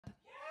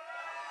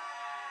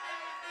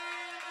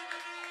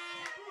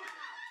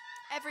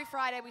Every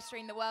Friday we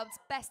stream the world's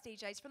best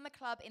DJs from the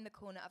club in the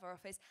corner of our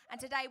office. And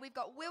today we've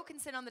got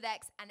Wilkinson on the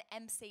decks and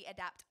MC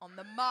Adapt on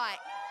the mic.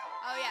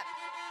 Oh yeah.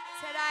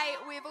 Today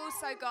we've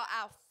also got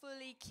our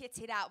fully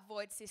kitted out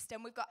Void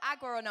system. We've got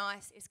Agua on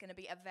ice. It's going to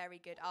be a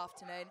very good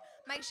afternoon.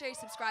 Make sure you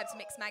subscribe to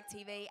Mixmag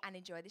TV and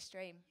enjoy the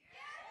stream.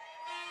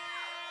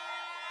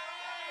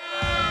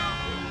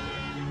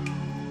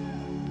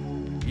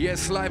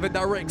 Yes, live and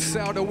direct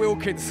sound of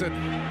Wilkinson.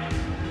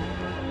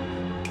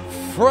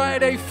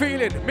 Friday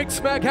feeling.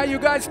 Mixmag, how you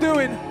guys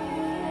doing?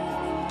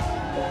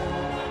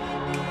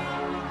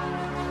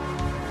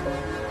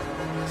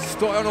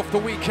 Starting off the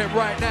weekend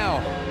right now.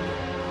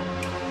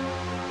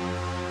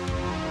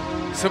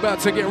 It's about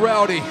to get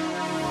rowdy.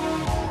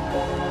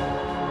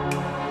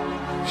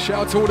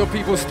 Shout out to all the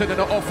people still in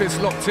the office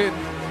locked in.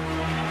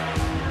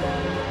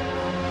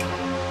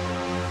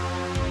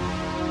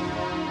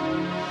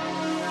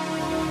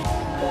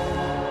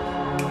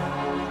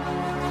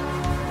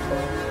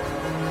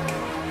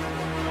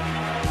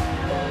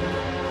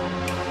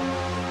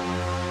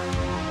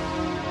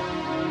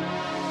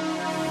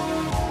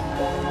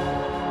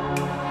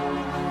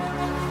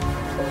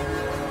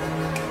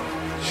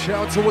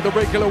 Shout out to all the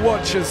regular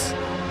watchers.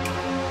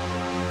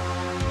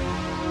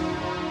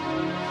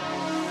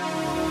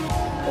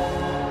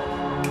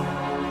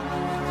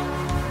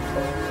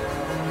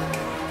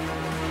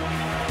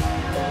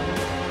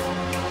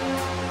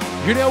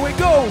 You know how it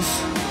goes.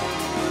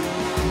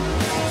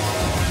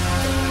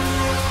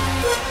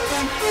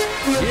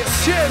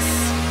 Yes, yes.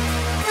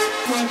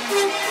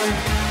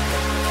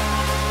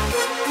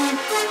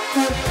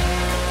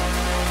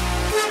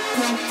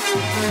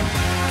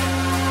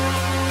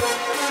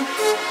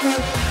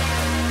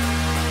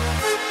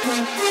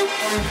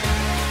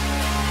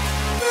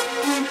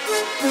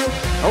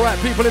 All right,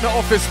 people in the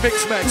office,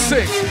 Mixmag,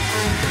 sing.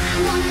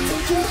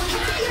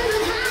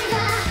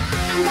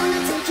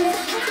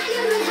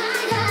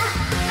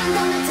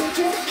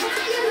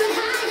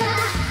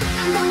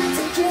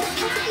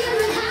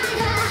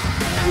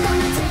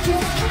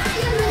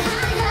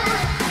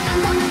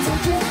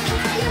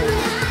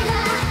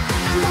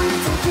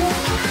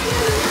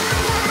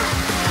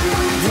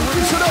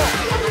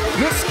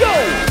 Let's go!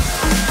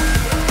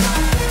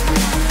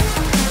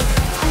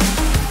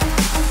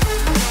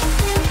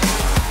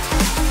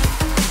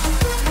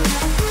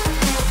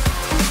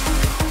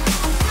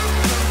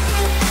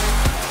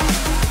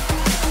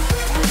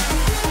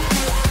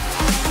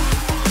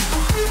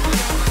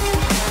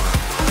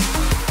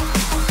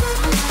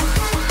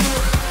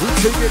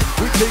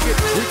 We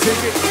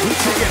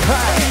take it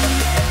high.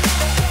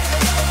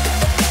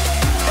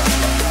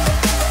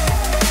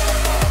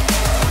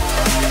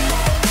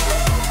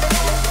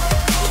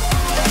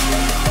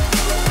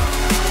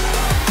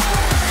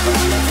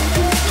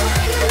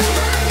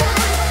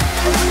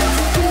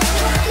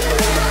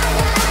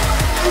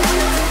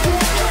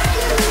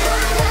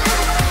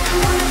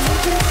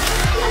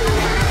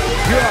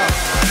 Yeah,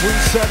 we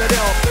set it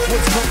out,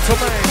 what's come to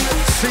mind?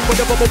 See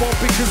whatever I want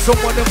because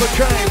someone never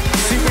came.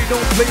 See we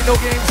don't play no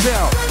games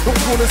now, don't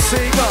wanna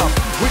sing up.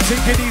 We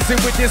take it easy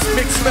with this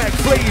Mixmag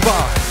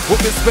flavor.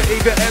 With this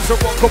behavior as a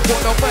rock up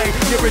on our mind.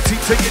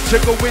 Guaranteed to get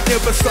jiggle, we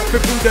never stop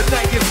it through the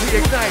night as we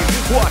ignite.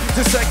 What,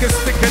 just like a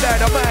stick it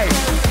out of mind.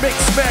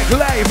 Mixmag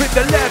live in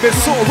the lab,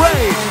 it's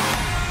alright.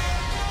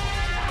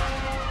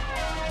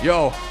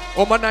 Yo,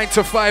 all my 9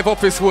 to 5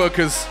 office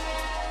workers,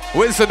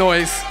 where's the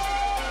noise?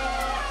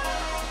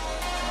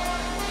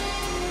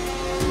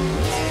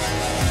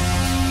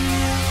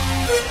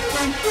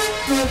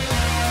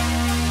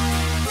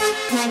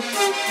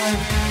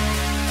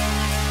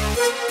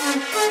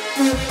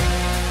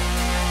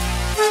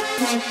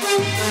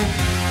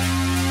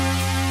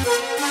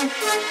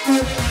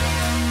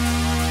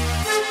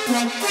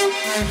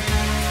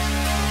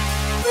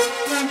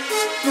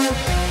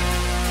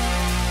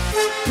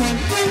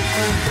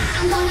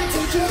 I'm gonna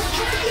take you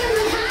higher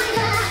and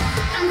higher.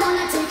 I'm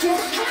gonna take you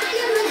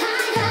higher and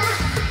higher.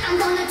 I'm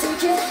gonna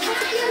take you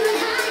higher and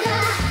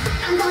higher.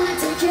 I'm gonna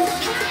take you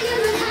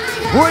higher and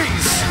higher.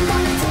 Breeze. I'm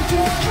gonna take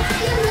you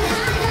higher and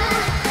higher.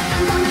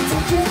 I'm gonna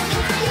take you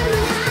higher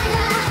and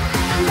higher.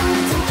 I'm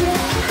gonna take you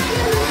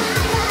higher and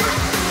higher.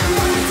 I'm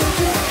gonna take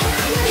you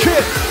higher and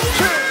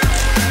higher.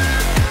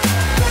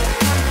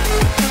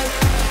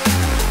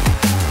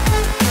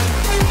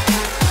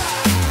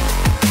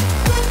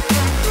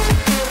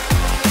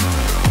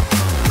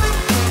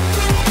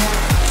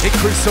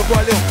 Increase the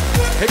volume,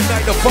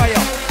 ignite the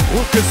fire.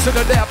 Wilkinson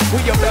the lab, we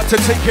about to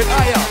take it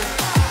higher.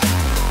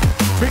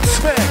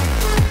 Mixmag,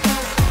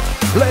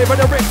 flavor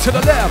the ring to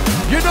the lab,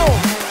 you know.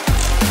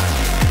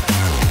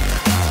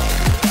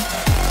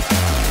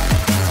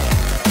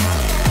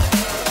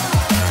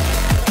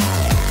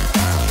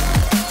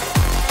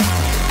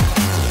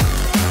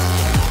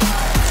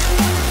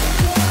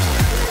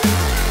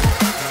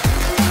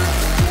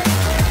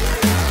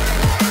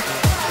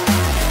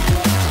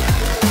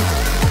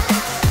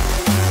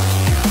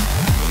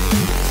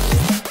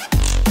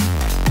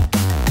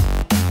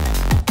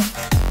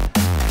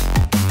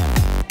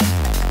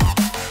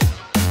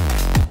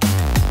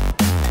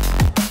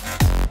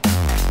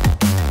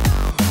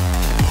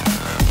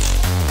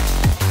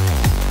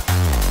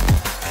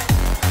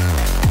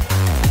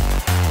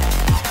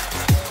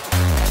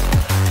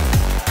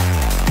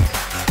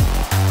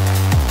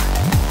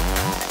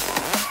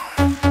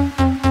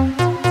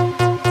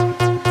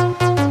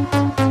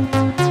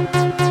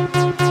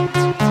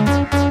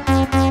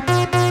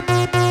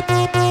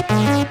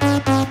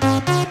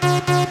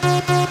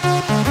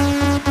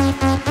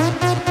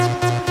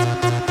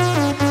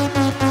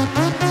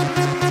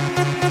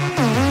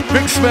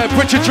 Mixmag,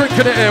 put your drink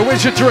in the air.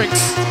 Where's your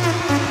drinks?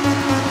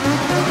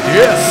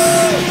 Yes.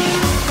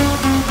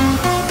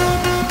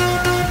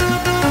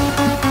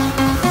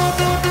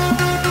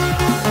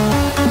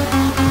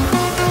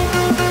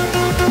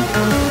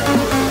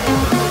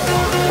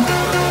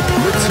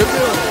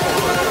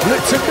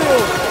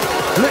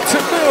 Let's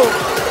build.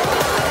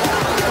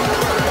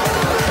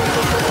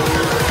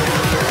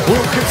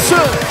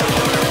 Wilkinson,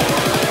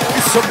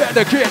 it's about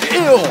to get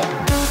ill.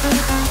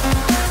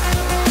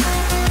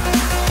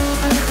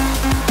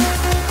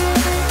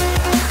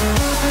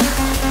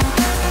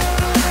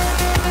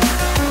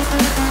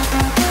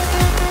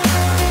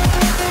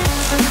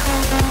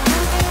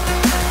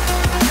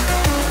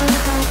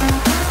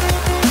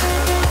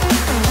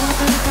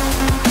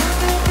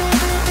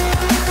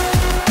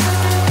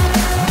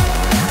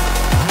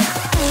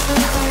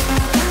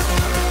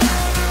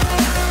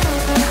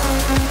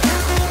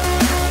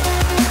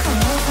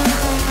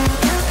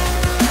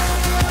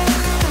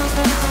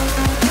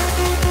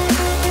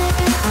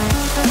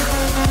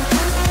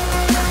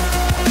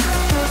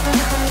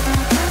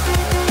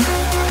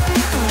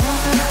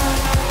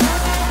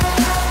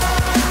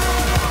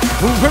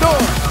 Move it on.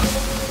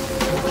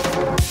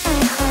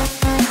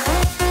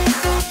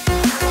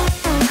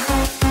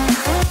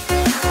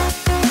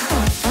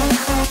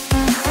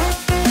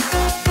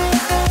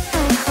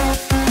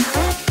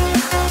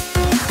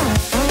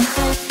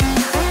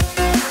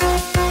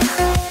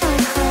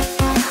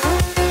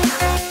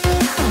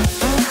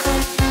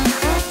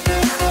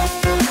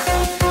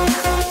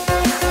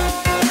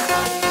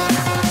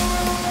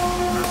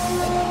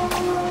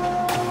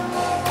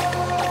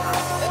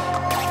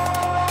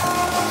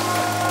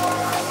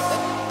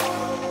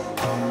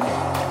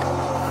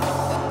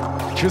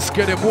 Just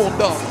get it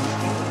warmed up.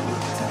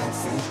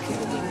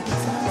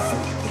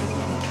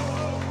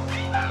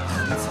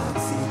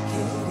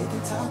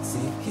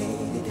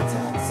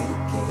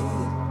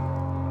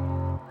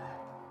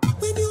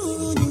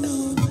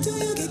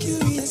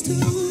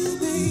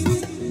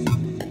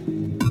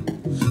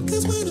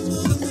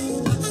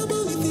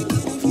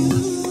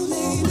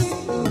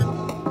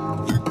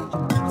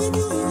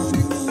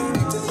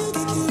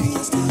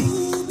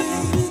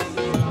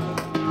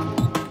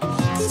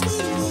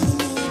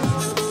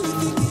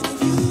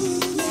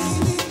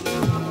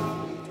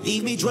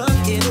 Leave me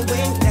drunk in a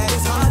way that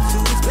is hard to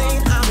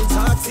explain. I'm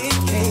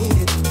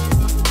intoxicated.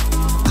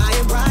 I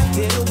am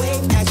riding away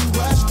as you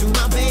rush through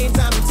my veins.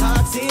 I'm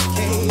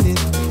intoxicated.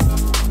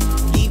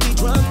 Leave me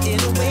drunk in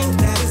a way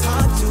that is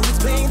hard to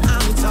explain.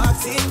 I'm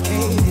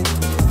intoxicated.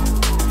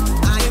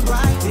 I am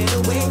riding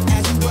away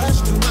as you rush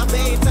through my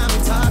veins. I'm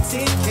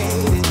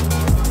intoxicated.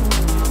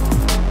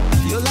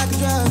 You're like a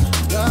drug,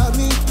 got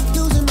me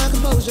losing my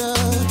composure.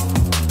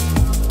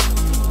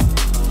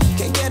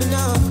 Can't get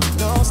enough,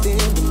 lost in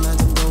the night.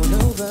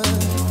 Over.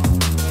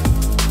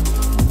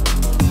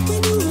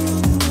 When you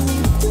run,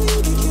 do you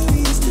get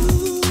curious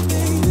too,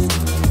 baby?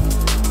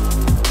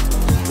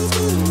 'Cause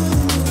when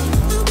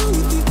I'm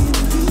only thinking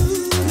of you,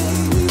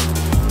 baby.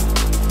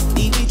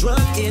 Leave me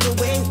drunk in a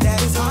way that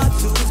is hard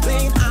to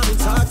explain. I'm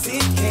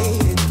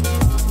intoxicated.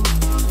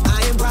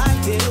 I am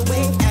riding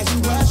away as you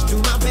rush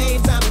through my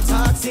veins. I'm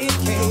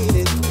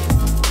intoxicated.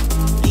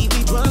 Leave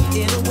me drunk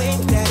in a way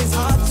that is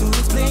hard to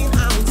explain.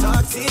 I'm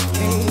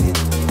intoxicated.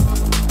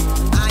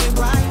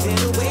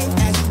 Riding away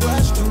as you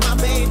rush through my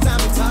veins, I'm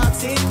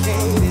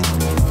intoxicated.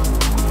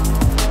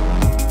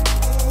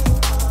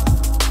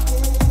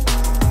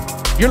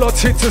 You're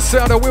locked into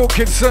sound of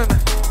Wilkinson.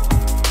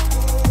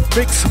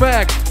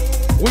 Mixmag,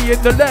 we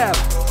in the lab.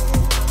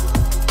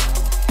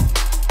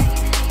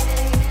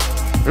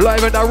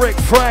 Live and direct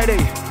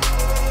Friday.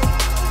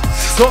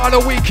 Starting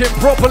the weekend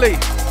properly.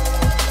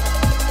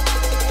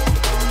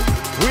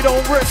 We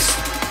don't rest,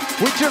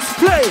 we just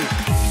play.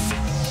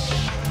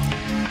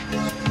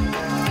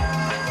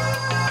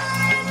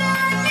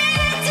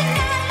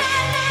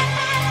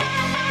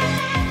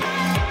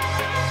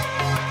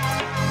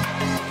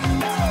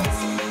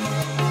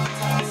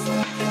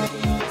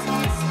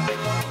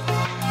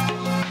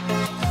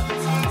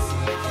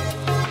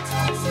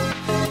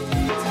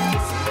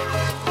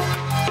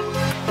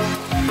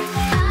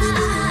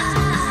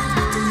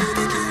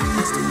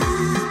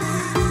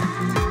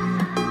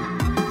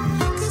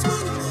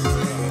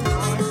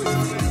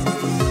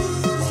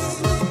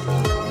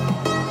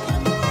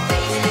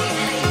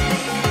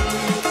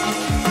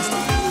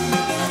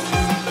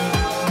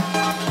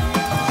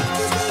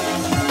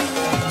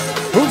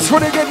 Who's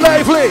ready to get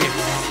lively?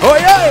 Oh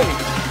yeah!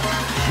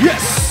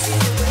 Yes!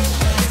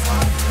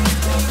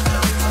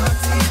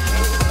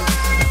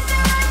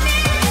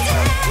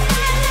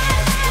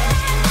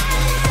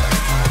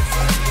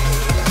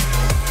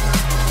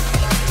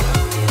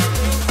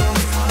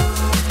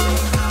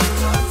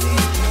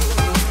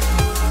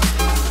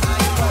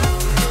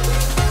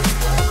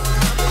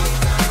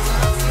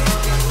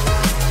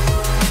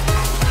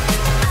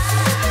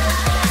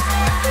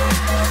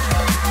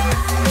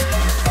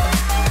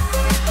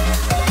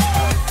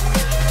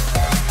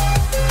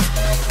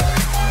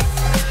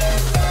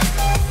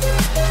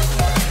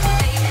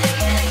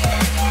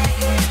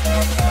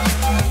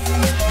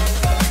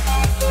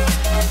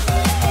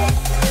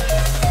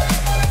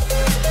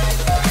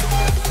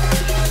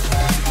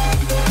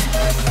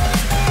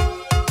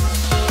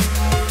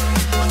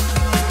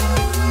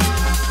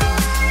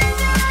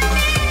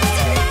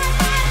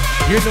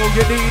 You know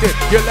you need it,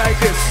 you like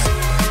this.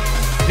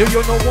 You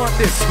don't want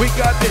this, we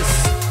got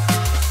this.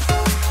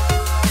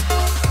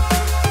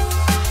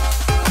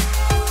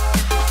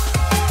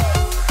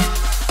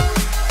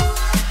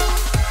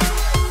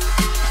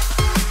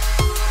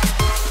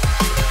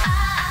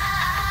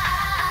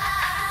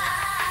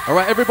 All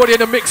right, everybody in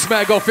the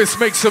Mixmag office,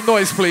 make some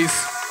noise, please.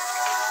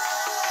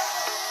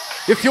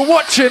 If you're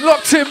watching,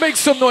 locked in, make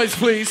some noise,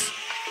 please.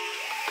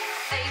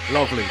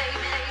 Lovely.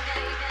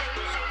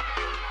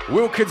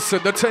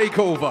 Wilkinson, the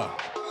takeover.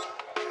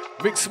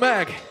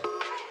 Mixmag,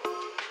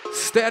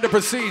 standard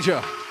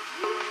procedure.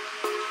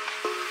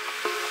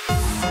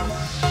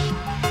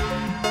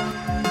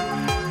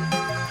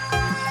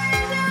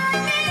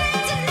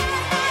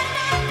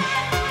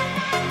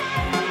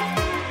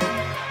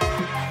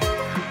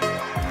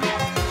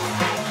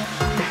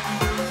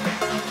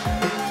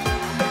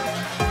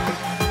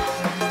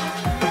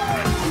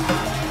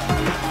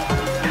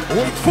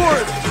 Wait for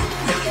it.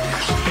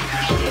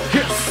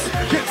 Yes,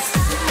 yes.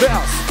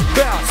 Bounce,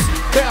 bounce,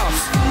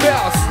 bounce,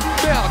 bounce,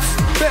 bounce,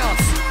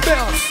 bounce,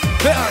 bounce,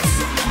 bounce.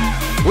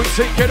 We're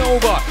taking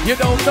over, you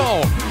don't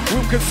know.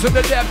 Wilkinson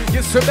the Lab,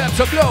 it's about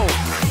to blow.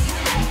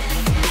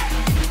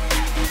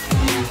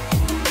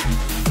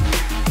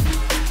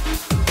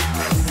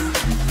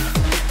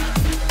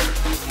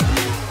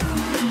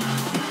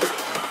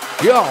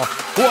 Yo,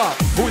 what?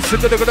 Who is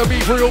it that are gonna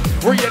be real?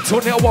 React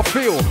on how I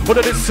feel. What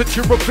it is that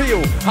you reveal.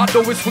 I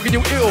know it's making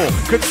you ill.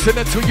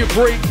 Consider till you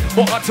break.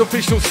 More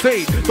artificial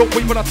state. Don't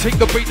wait when I take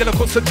the bait, then I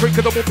concentrate,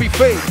 cause I won't be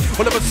fake.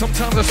 Whatever,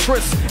 sometimes I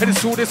stress, and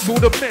it's all this, all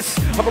the mess.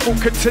 I'm a real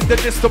contender,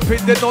 this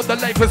depending on the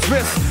life is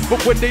best.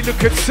 But when they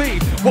look and see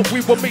what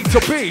we were made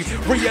to be,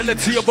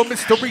 reality of a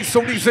mystery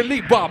so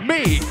easily by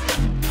me.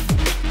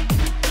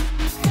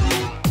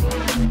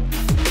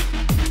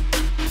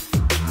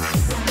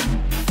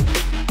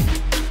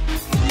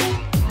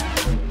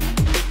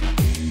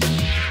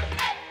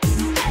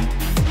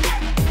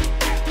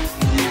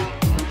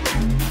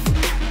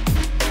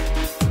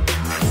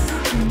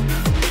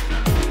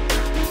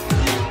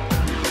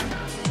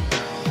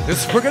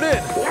 Let's bring it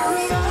in.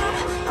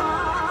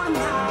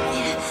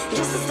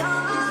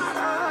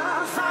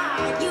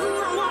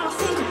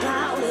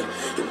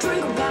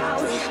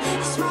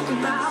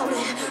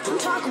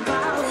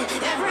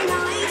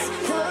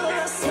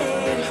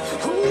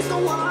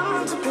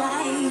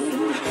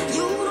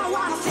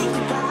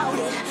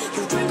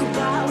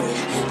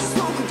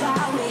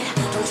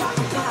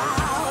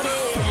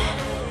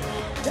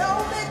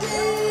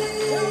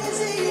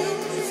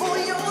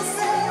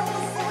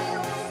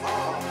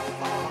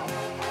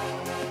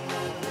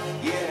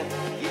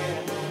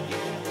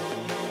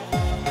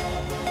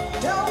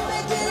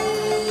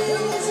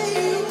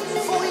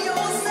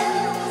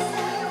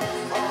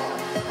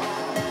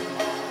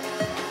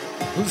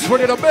 Who's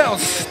ready to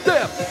bounce?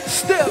 Step,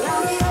 step.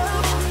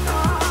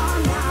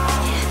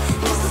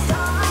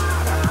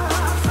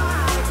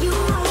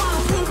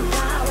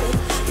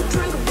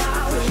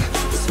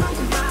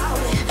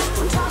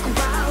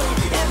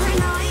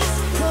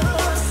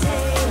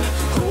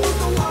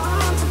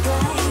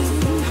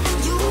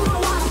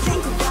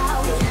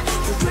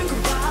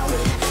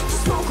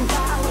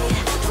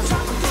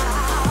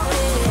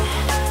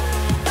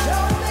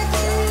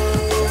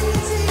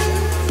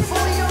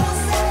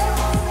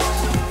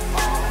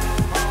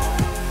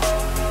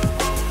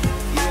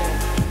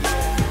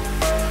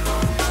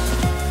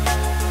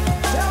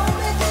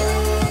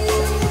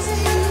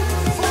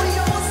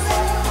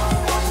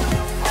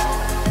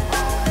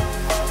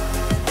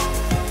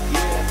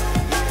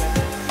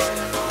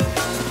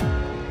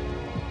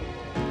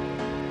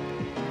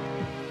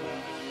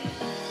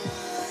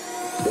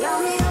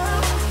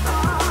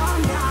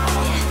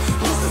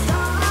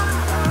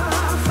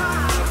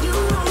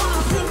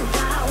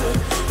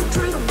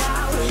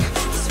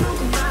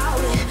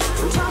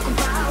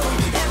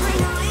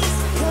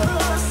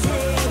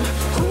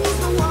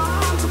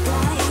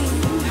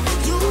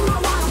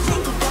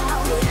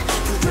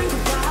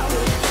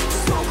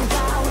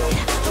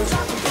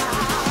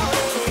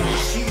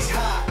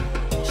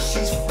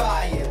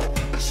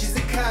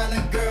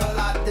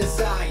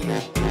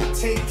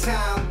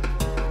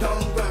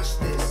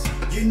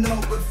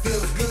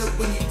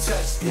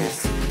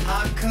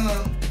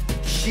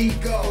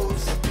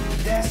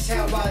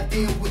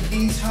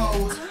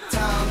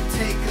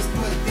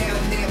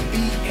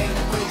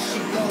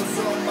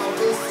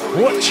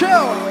 Watch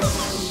out!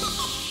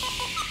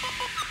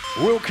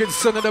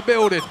 Wilkinson in the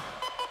building.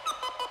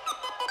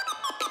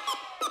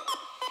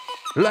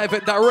 Live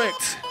and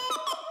direct.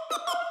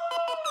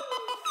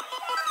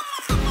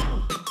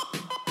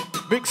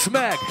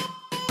 Mixmag.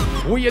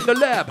 We in the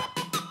lab.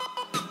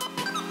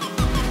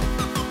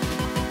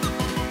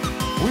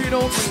 We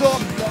don't stop.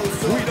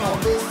 We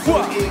don't.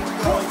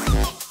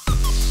 What?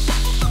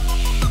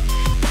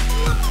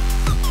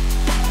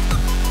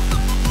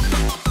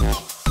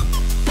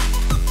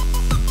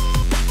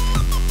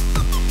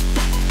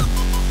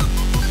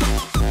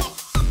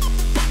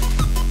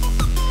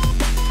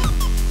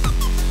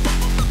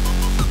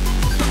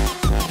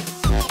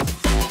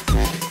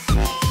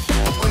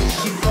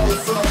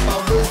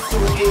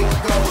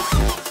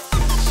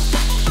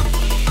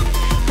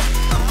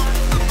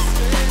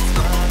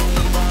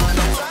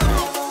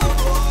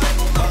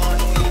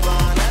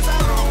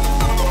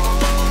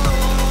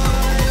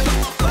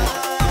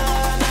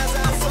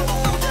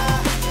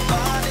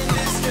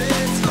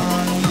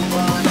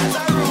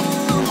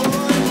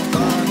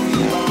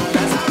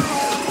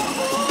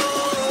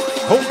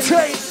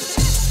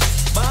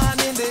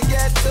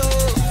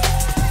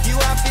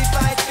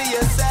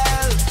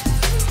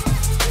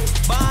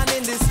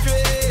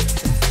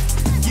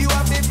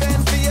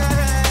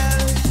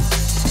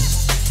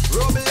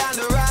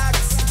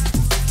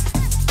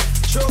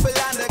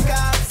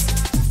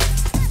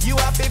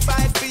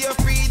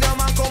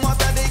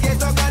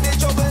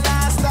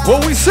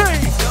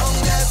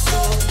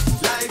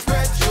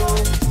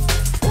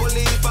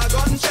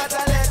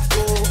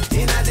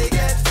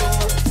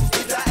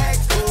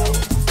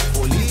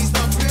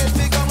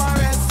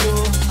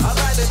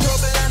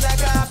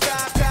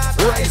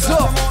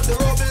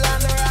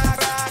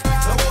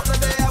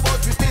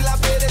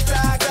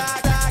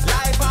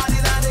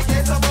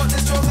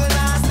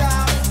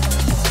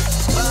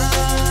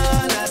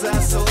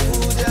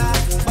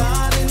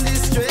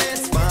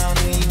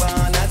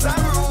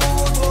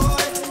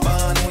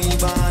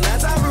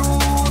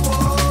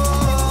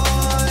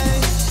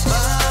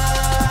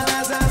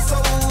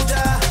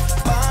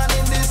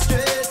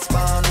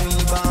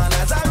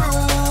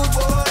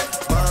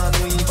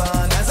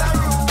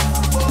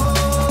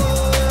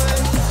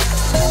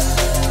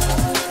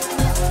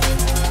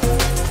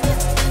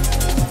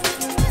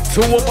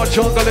 to all my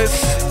junglers.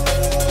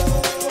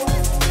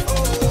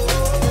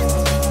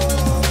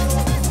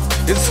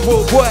 It's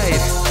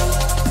worldwide.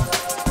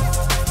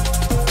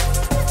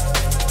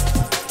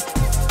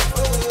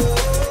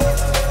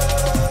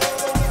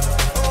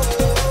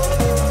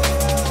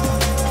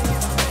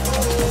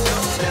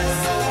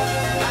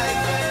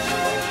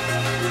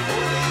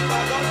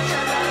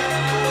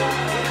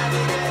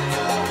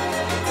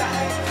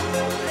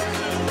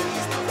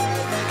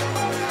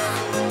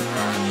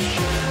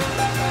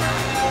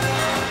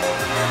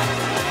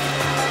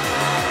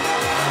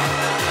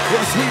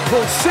 As we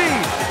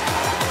proceed,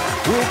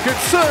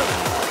 Wilkinson.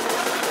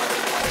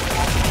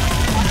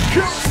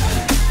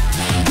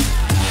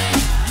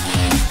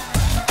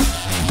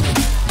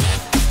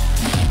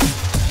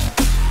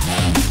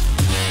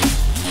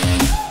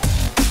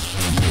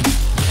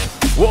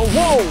 Whoa,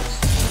 whoa.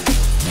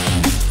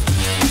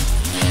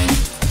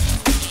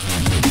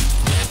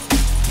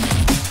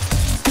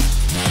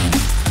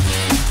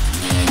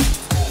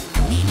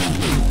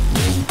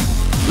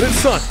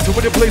 Listen to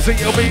when you blaze a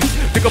yell me.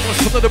 Think of my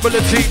son of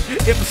ability.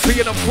 MC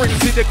and I'm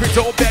crazy. They create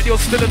all bad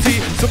hostility.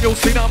 Some you'll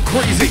say I'm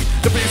crazy.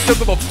 The base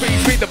never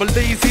face me. Never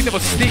lazy, never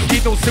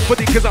sneaky. No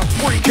sympathy cause I'm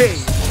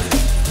freaky.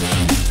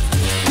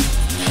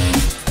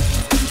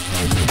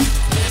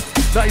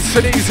 Nice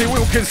and easy.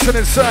 Wilkinson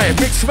inside.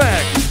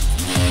 Mixmag.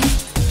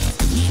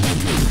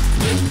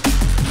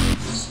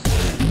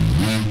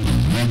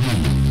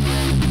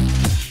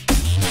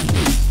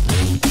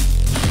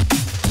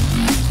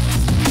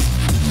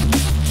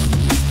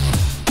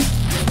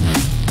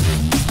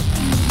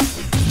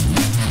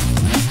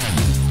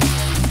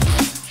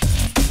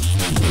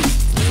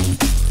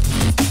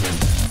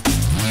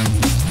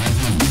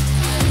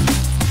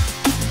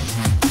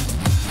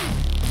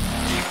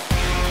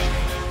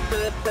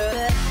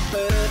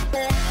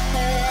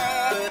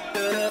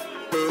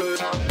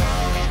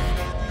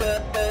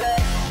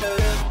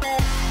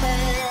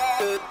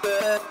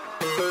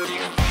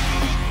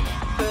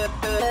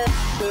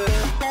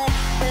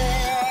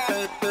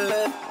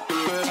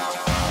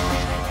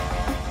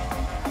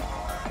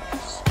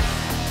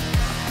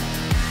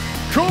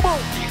 Come on!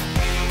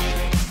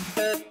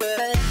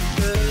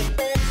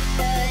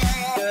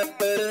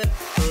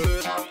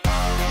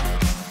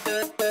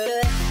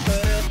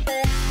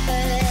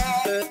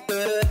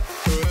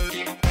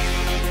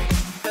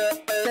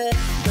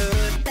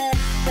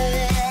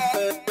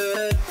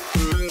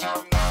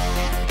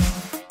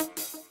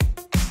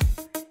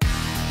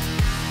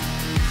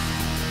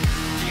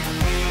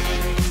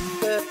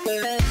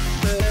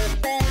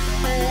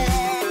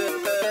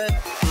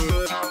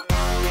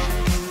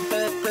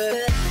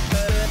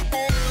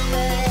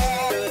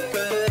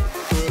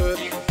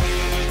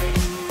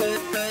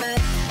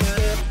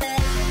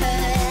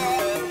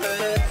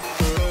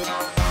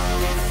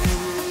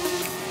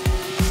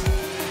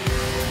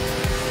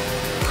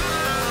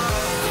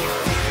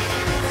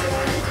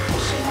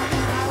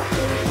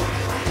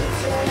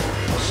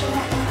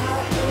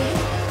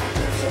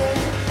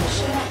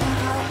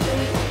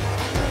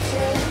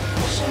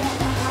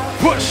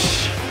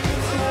 Push!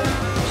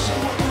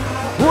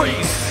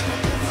 Race!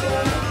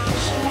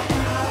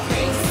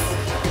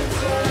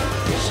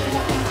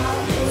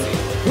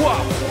 Whoa,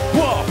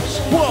 whoa,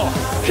 whoa,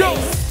 go!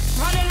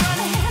 Running,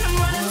 I'm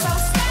running so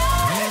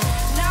fast.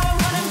 Now I'm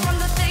running from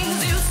the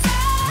things you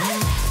said.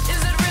 Is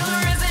it real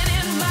or is it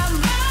in my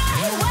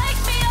mind?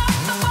 Wake me up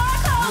before I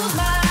close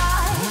my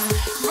eyes.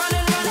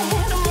 Running,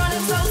 I'm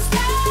running so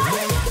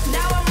fast.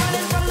 Now I'm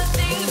running from the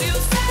things you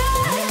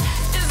said.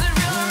 Is it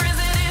real or is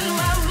it in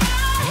my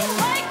mind?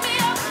 Wake me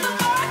up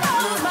before I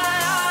close my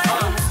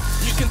eyes.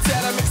 You can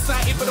tell I'm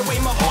excited by the way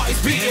my heart is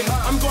beating.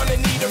 I'm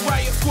gonna need a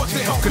riot squad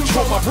to help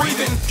control my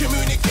breathing.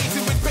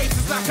 Communicating with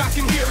bases like I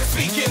can hear it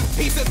speaking.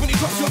 He says when he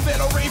drops your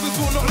fellow ravens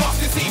will not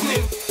last this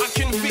evening. I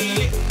can feel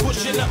it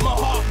pushing up my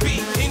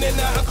heartbeat. In and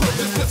out of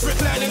consciousness,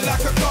 reclining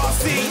like a car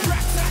seat.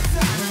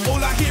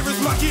 All I hear is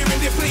my hearing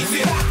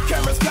depleting.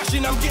 Cameras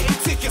flashing, I'm getting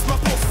tickets, my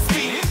pulse is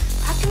speeding.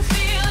 I can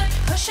feel it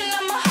pushing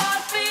up my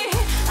heartbeat.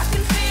 I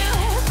can feel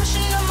it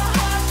pushing up my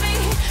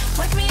heartbeat.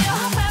 Wake me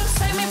up and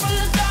save me from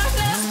the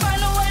darkness.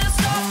 Find a way to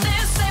stop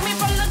this, save me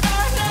from the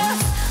darkness.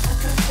 I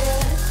can feel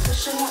it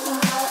pushing up my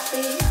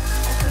heartbeat.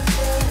 I can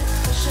feel it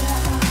pushing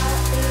up my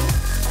heartbeat.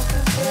 I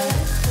can feel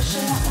it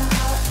pushing up my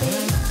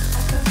heartbeat.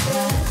 I can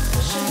feel it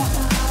pushing up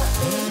my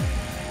heartbeat.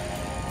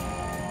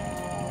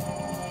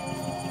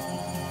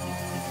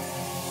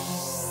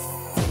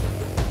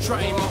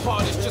 Trying my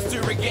hardest just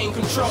to regain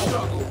control,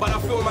 but I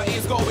feel my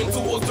ears going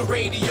towards the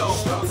radio.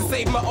 To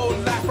save my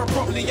own life I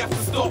probably have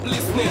to stop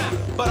listening,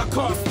 but I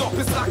can't stop,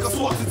 it's like I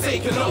swore to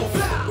take an oath.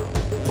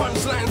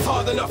 Punchlines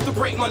hard enough to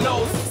break my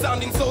nose,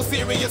 sounding so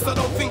serious I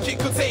don't think it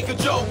could take a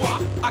joke.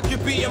 I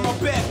could be in my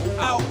bed,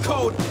 out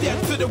cold,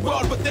 dead to the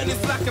world, but then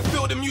it's like I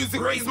feel the music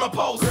raise my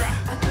pulse. I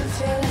can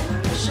feel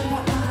it pushing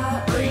up my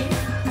heartbeat.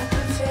 I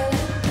can feel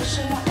it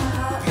pushing up my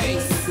heartbeat.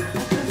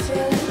 I can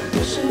feel it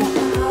pushing up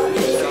my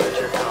heartbeat.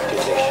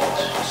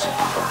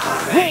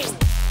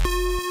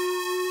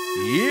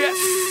 Yes!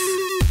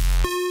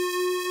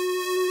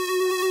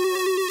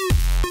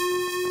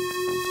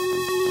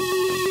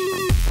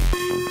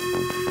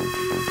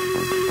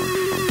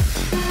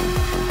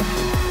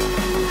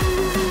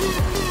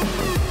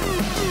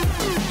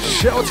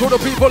 Shout out to the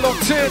people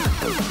locked in.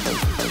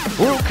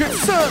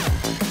 Wilkinson.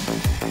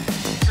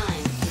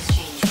 Time is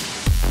changing.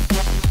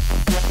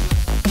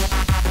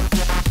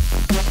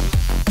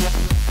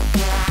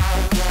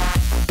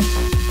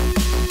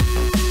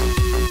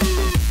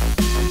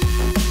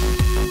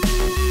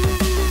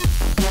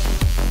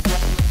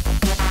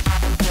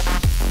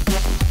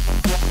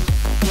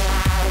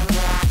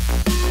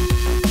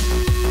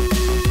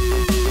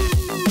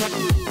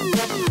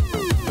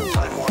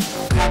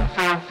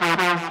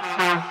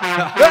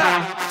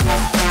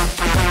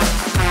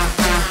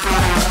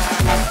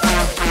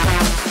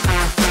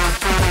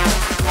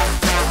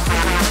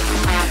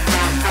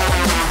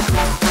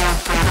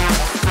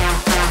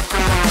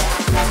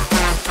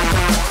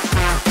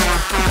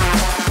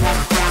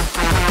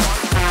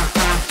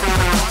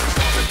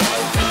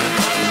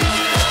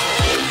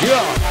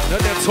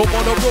 Home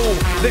on a roll,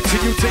 letting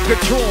you take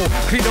control.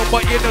 Clean up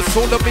my inner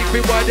soul and make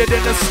me wider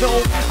than the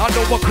snow. I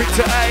know I'm quick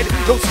to hide,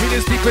 those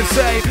feelings deep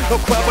inside. No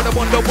crowd when I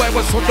wonder why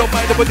what's on the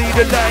mind of a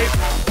leader light.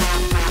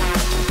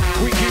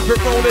 We keep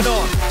it rolling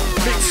on.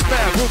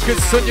 Mixmag,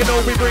 Wilkinson, you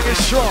know we bring it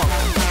strong.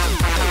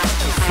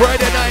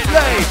 Friday night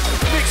live,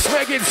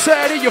 Mixmag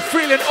inside and you're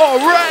feeling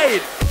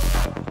alright.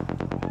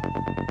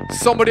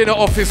 Somebody in the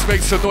office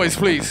make some noise,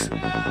 please.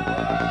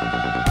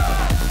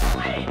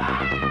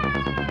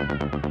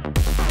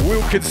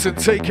 Wilkinson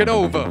taking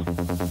over.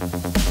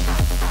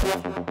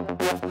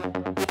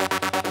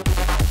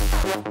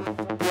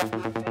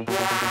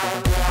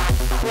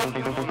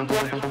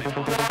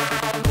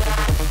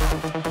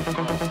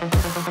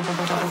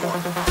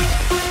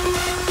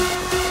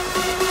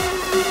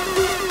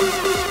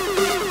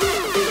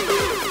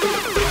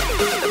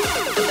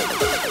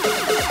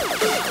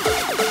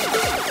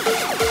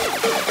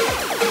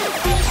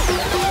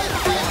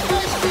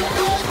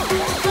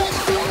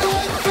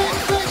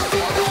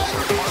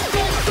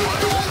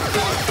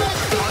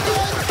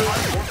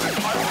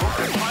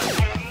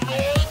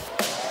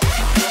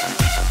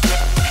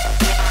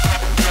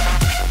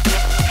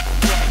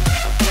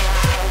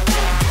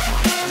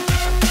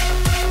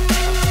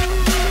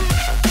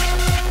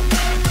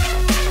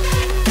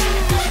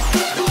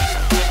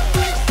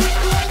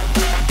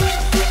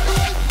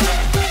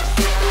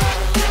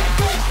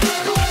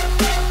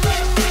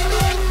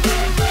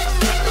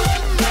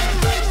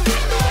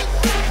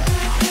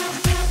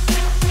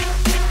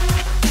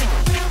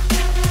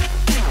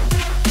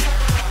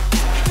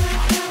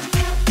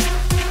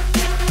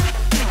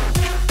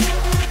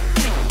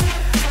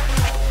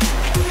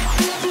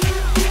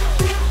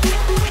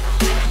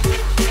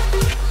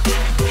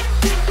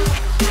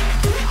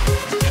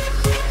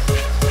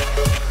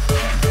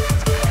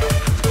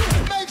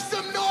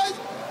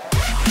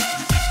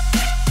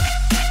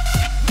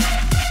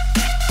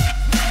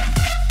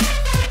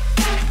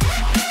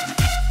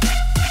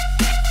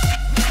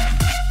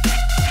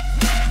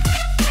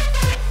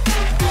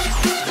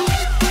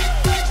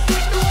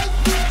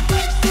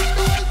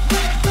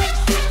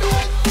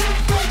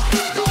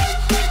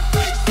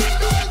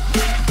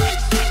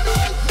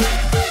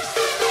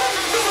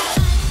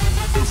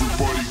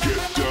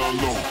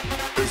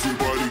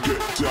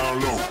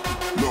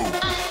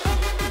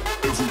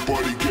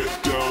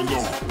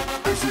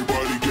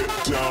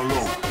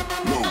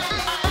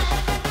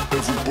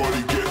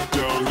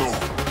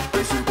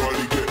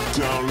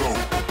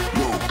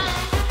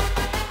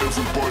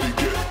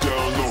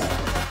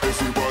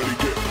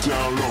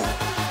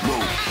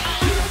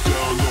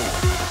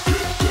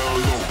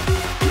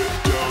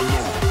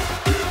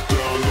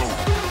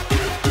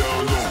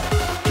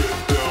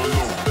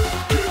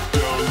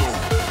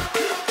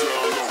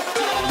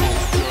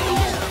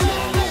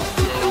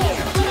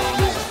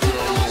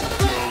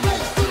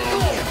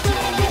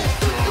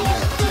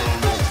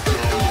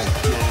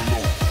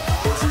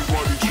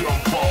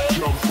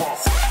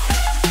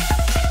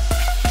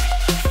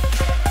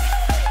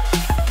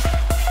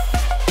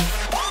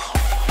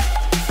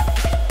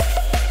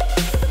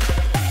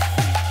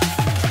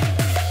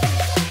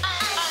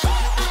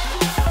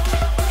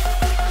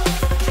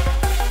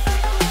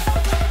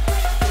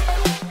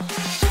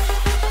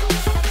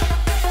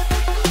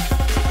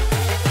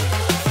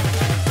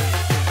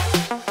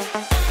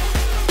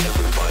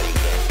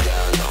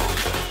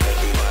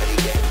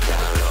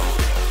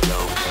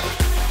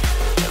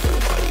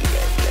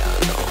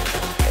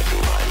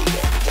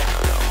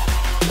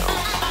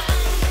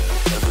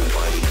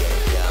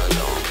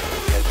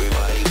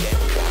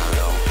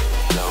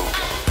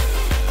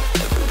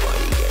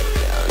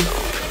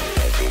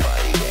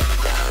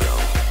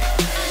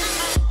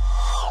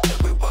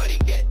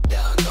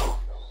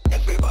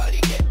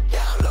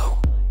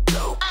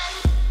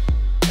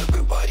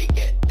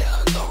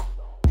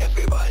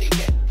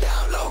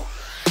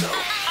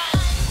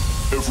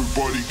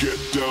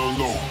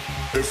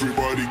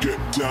 Everybody get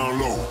down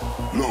low,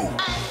 low.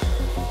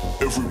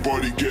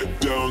 Everybody get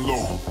down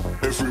low.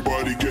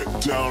 Everybody get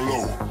down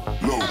low,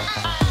 low.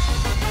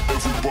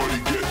 Everybody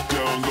get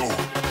down low.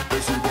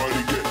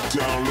 Everybody get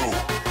down low,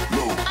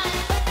 low.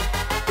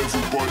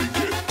 Everybody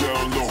get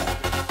down low.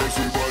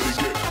 Everybody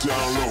get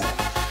down low,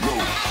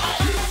 low.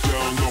 Get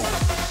down low.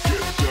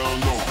 Get down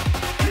low.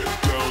 Get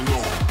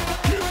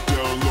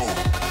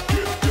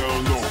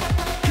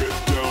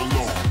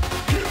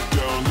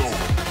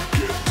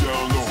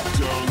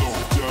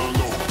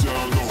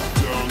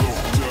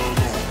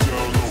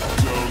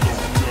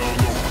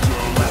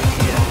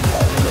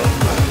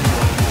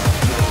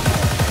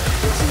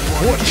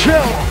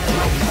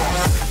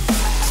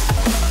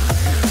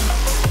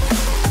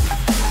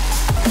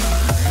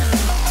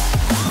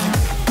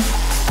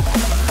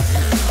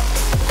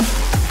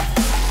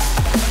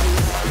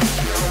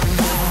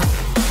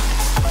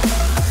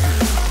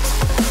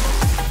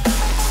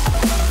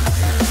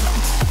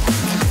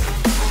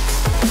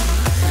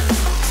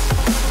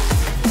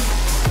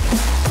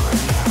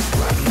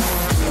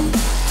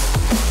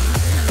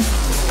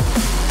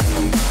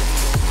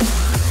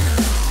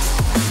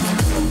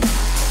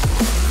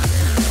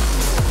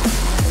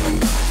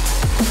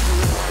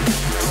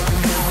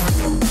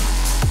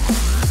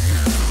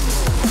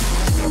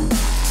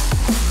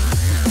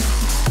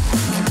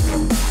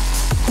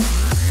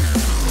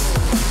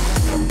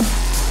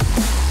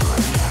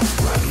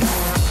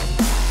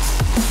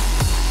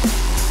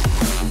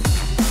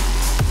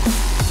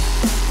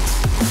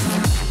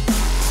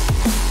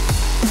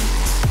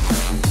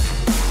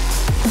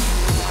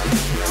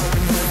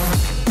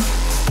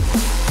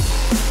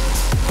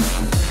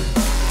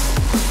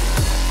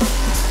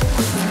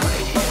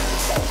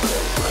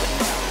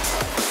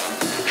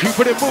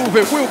Keeping it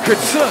moving,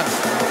 Wilkinson.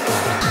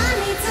 I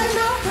need to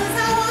know 'cause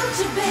I want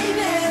you,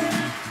 baby.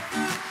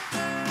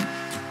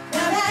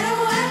 No matter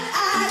what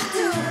I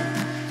do,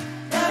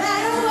 no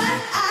matter what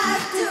I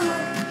do.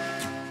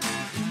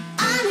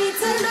 I need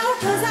to know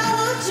 'cause I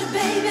want you,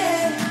 baby.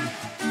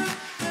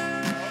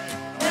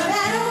 No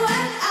matter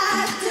what I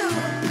do,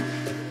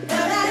 no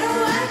matter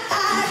what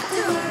I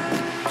do.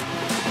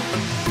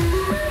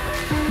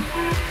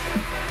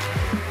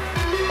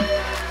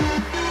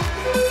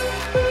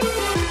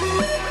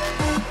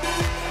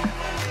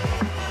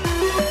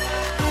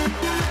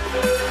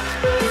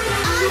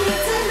 I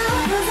need to know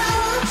 'cause I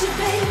want you,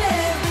 baby.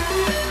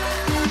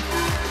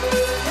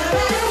 No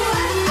matter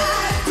what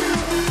I do,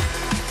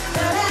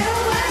 no matter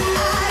what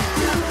I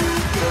do.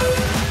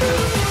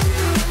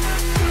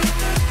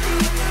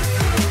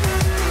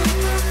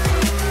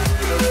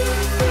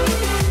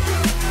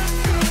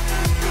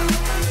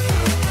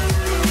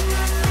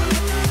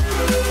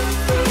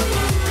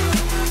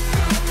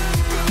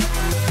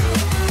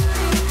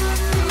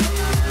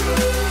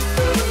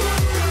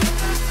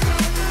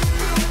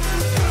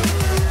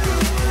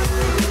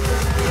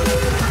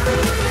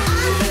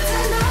 I need to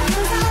know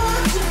 'cause I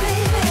want you,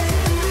 baby.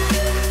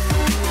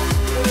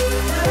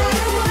 No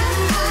matter what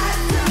I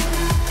do,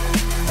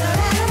 no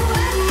matter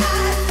what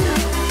I do.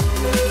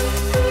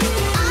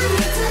 I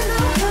need to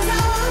know 'cause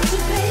I want you,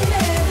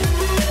 baby.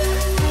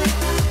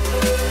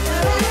 No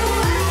matter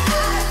what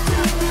I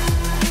do,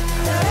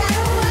 no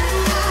matter what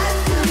I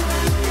do.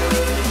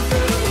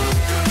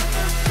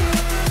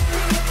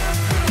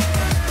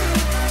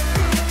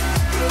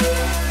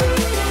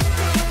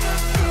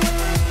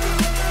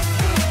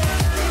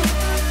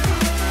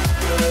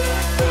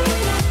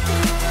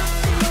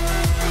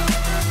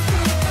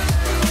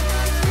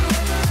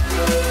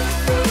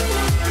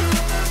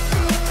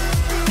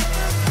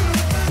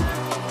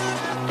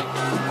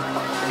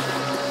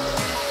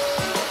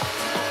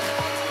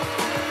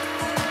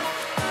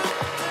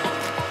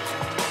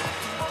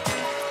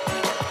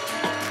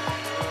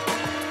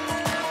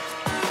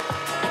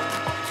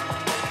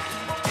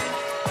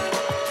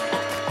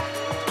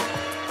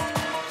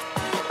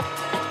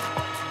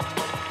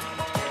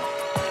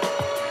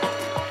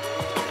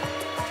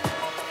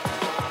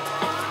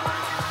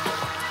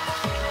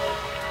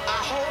 I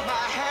hold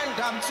my hand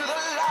up to the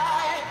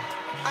light.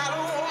 I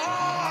don't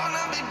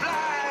wanna be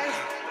blind.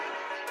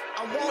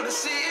 I wanna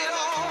see it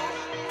all.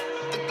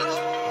 The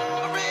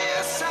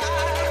glorious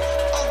side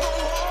of the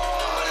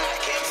wall I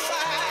can't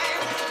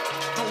find.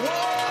 The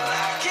wall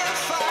I can't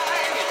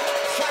find.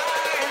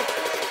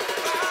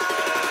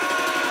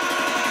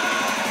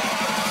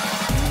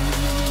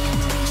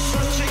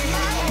 Searching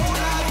my whole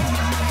life.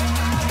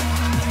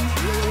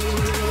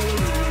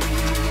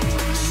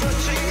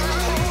 Searching my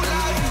whole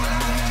life.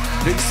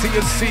 They see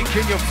us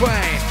seeking your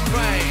fame.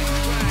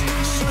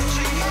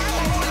 Searching my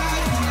whole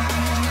life.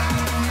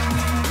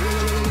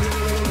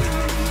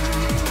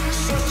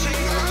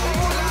 Searching my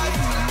whole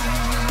life.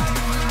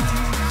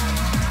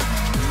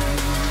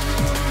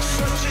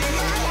 Searching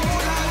my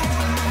whole life.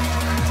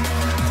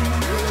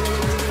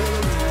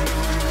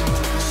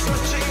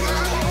 Searching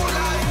my whole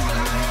life.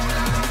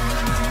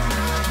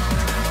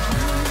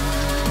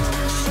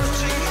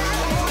 Searching my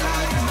whole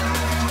life.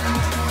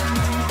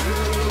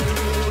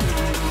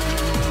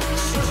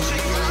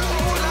 Searching my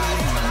whole life.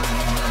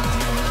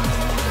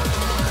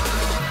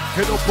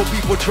 Head up for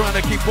people trying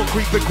to keep on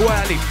creeping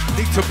quietly.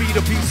 Need to be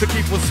the peace to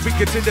keep on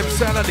speaking to them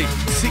sanity.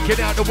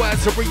 Seeking out the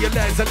wise to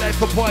realize a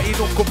life of party,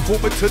 not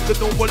conforming to the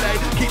normal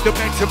life. Keep them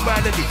back to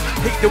vanity.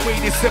 Hate the way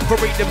they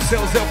separate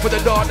themselves out for the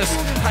darkness.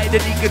 Hide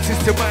an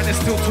egotistic mind and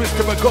still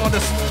twisted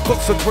regardless.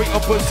 Concentrate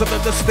on personal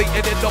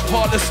understated in the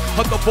harness.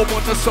 Another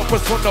one that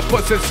suffers from the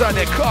buzz inside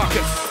their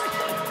carcass.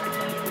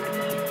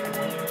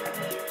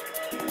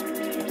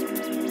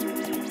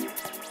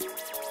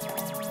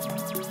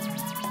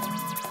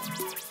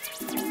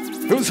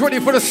 Who's ready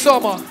for the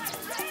summer?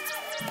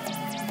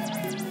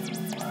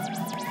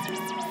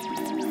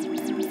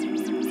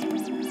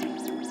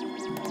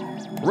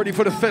 Ready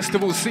for the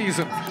festival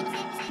season?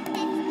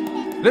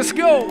 Let's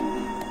go!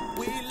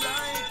 We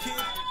like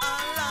it, I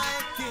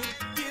like it,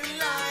 you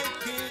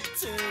like it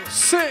too.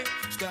 Sing!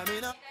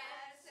 Coming up,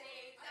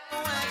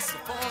 wax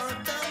for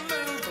the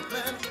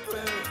movement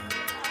crew.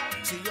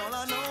 See, all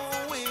I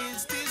know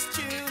is this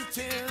tune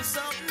tears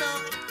up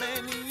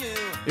nothing you.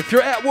 If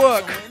you're at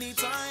work,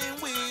 Anytime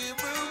we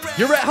were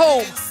you're at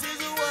home, this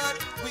is what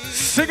we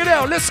sing it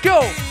out, let's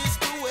go! is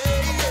the way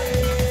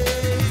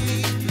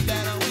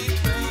that we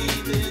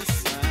play this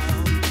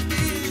sound.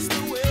 Is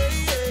the way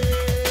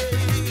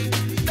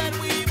that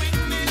we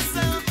bring this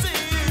sound to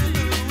you.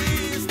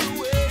 Is the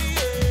way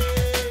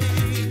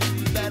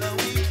that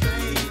we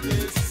play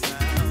this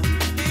sound.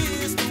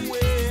 Is the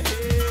way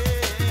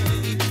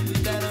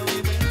that we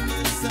bring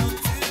this sound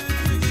to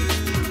you.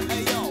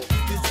 Hey yo,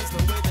 this is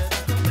the way that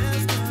I can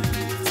best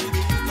connect to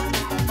you. Don't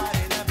let the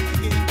body that we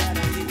get that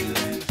I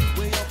healing.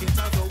 We all can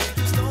talk, but we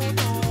just don't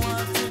know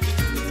what to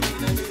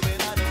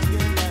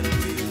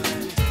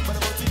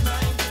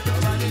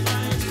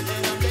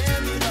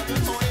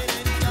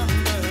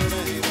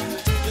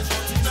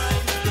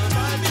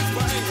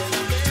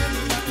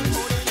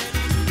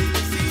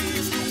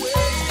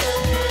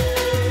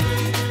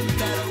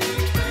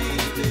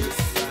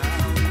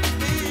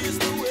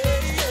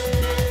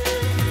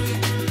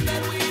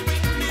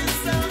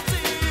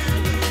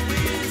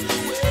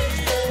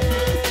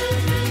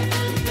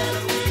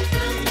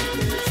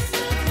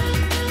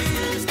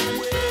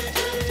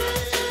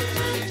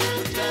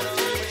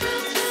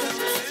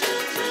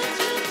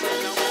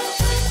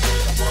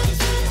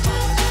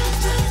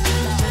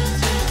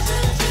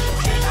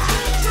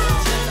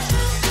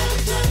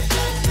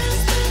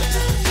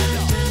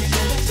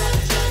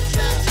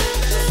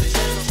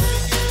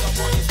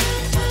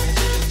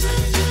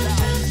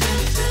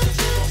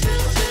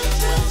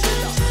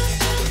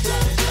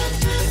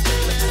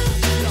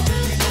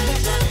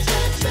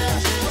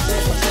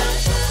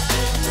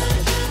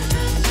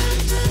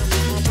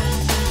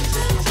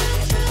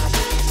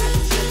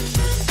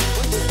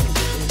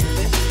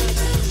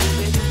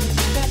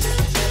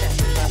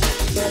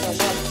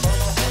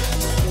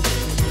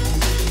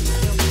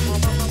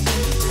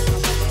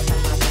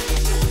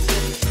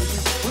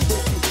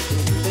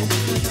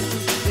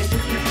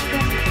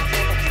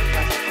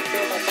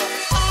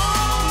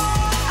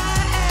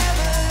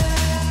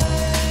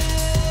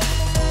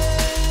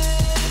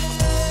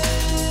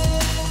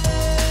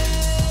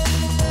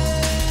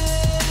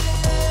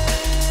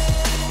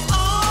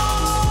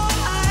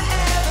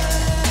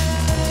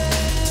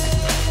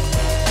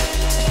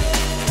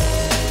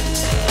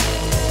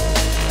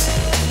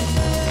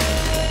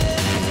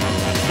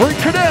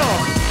Break it down.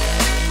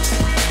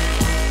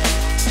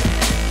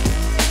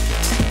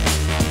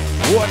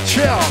 Watch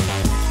out.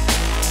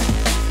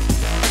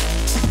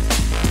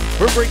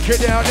 We'll break it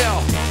down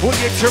now. We'll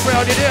get you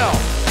rounded out.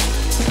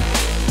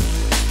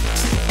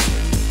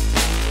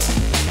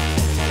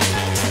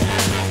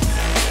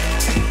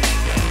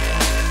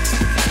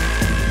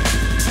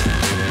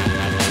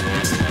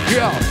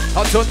 Yeah,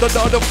 I've done a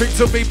lot of things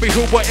to make me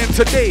who I am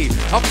today.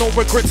 I've no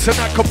regrets and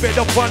I can bet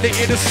up on the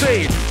inner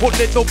say. Won't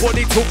let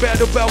nobody talk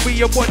bad about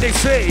me and what they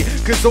say.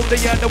 Cause only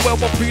I know how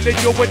I'm feeling,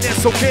 yo, and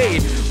that's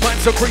okay.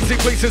 Mine's a crazy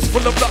places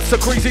full of lots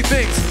of crazy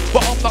things.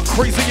 But I'm not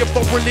crazy if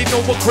I really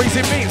know what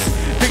crazy means.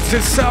 Things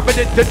inside me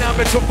that deny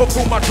me to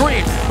fulfill my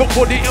dream.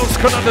 Nobody else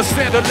can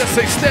understand unless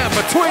they stand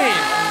between.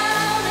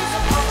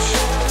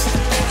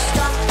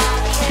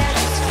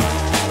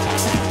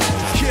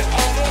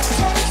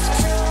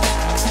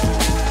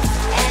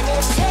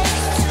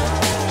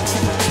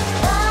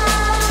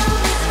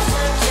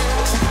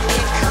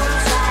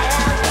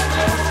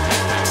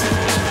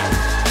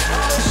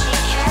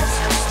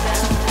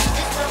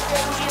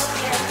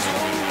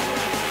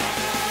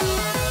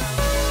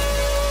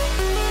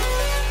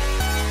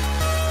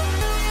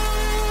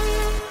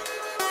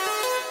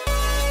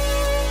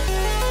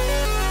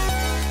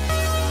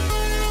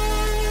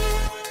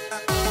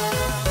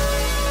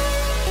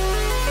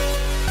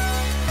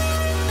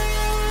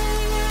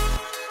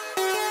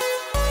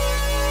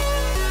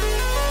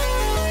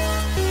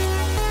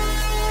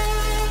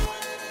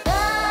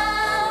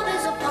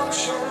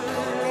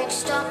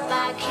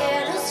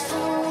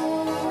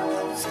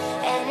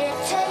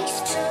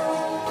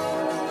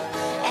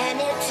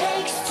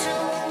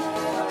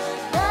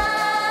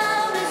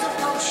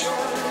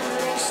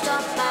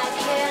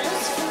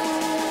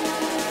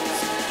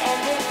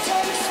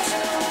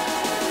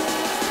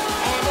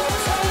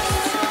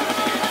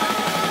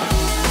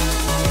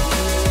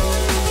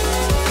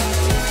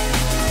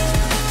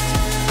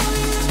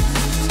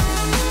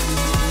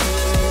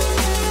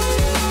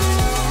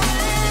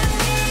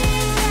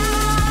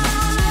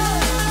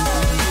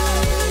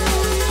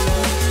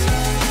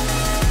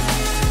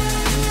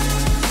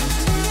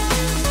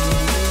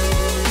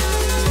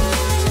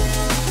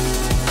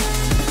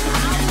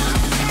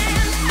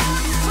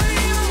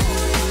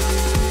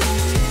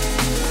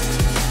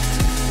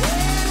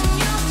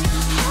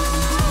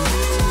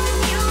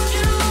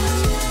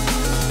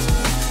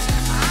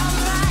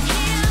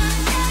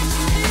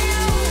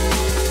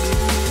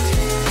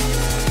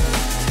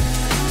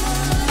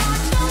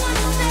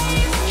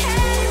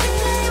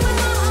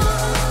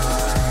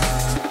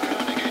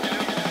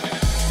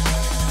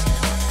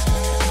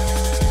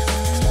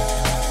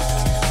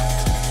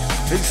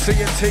 See,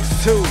 it takes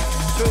two.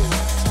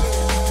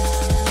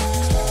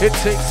 It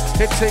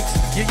takes,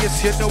 yeah,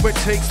 yes, you know it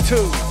takes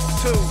two.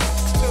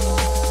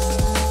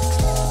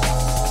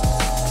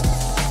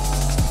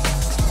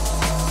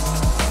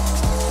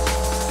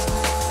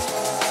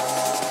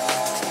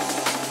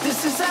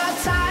 This is our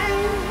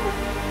time.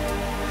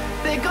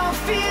 They gon'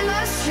 feel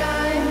us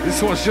shine.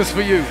 This one's just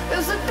for you.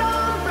 There's a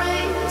dawn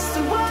race,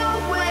 the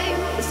world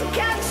waves, I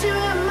catch you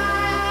in my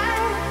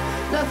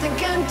eye. Nothing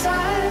can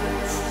touch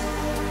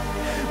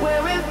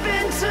where we've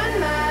been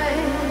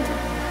tonight.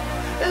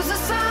 As the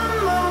sun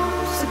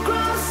moves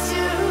across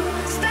you,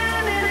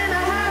 standing in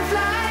a half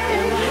light.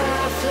 In a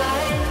half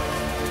light.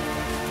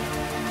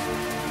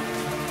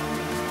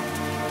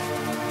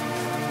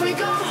 We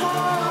go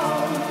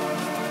home.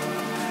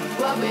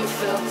 What we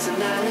felt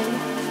tonight.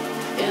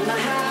 In a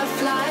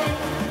half light.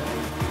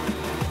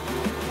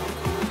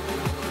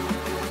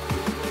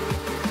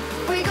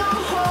 We go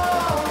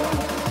home.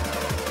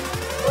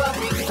 What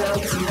we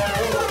felt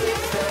tonight. What we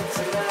felt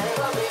tonight.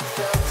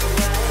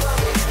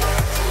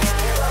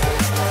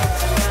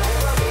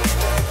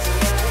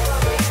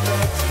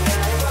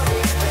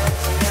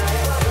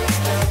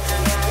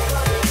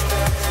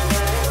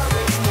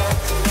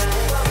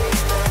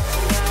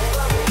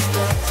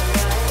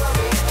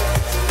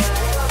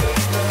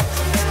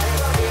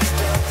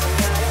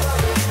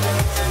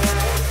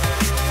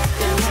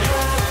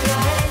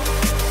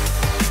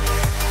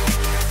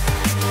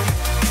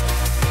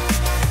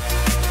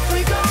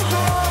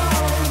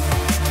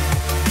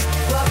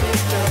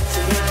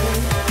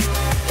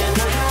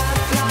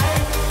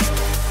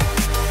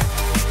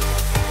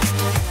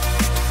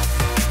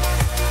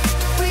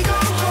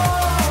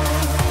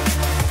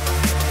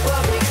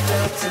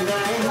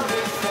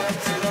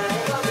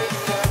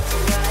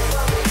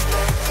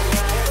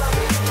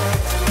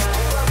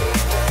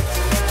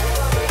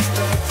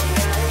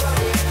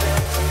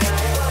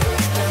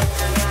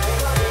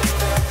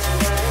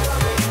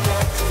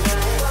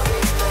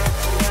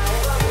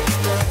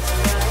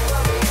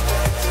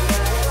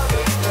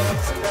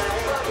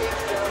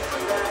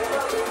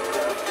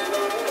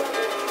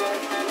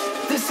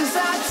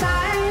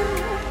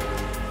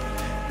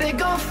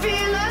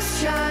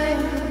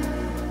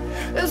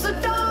 As the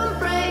dawn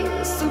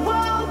breaks, the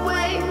world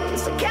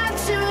waits to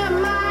catch you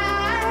in my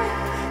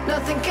eye.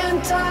 Nothing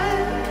can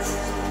touch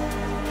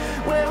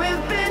where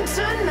we've been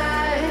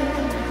tonight.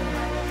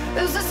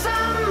 As the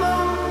sun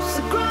moves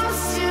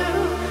across you,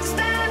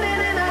 stand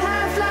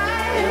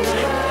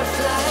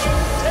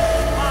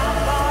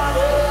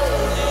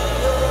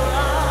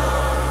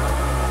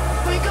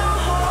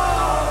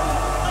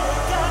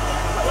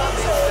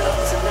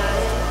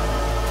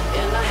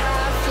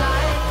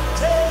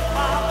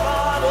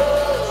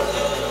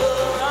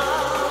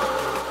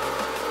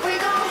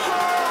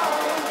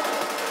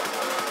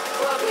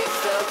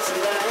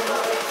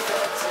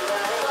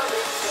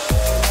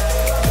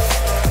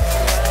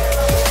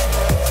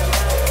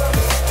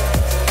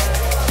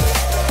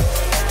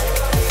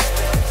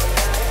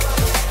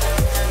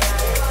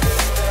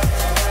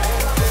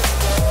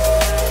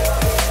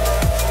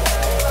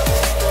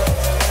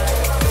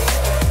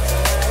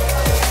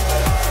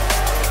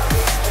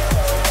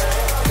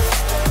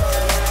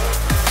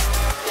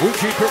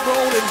it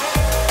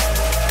rolling.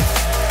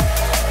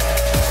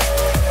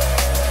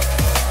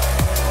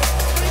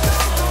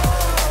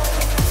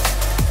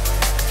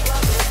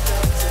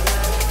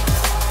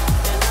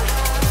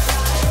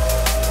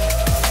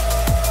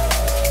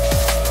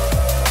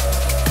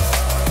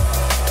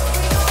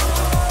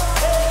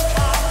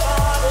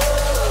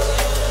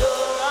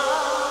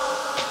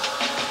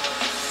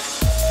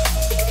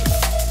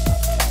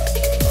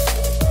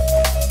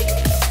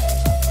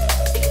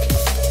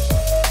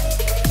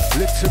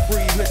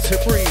 Let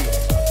it breathe.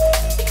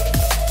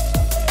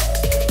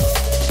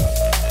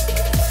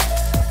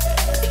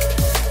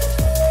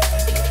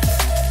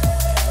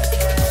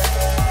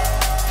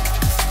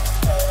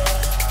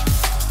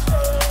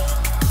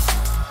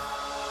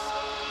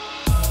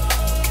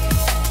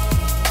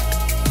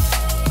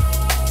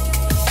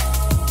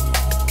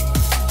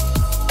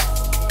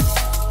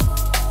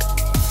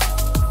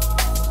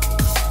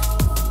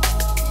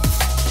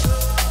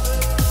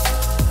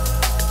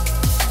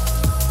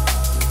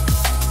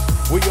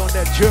 We on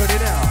that journey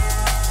now.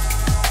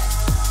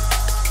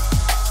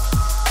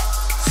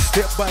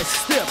 Step by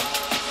step.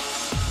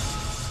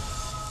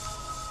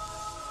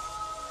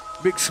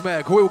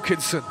 Mixmag,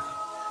 Wilkinson.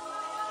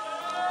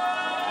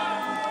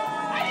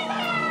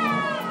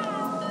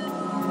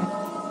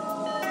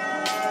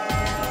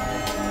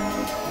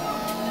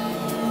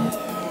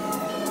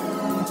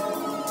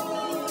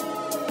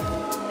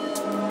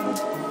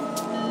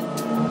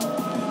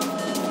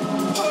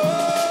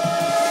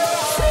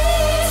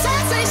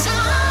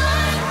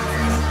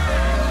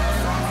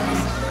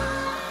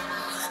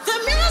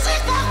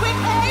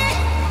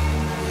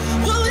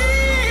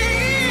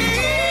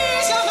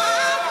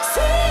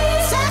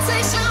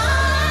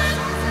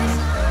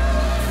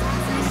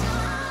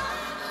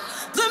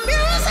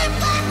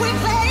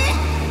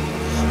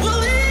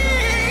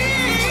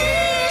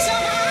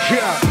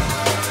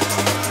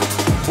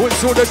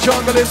 Where's all the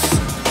junglers?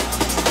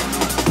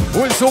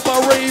 Where's all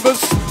my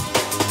ravers?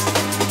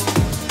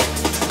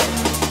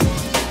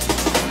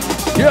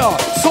 Yeah,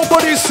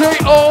 somebody say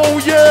oh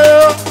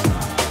yeah.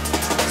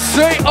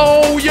 Say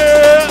oh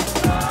yeah.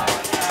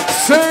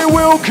 Say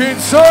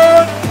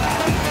Wilkinson.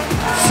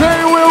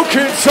 Say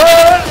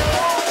Wilkinson.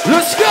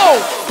 Let's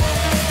go.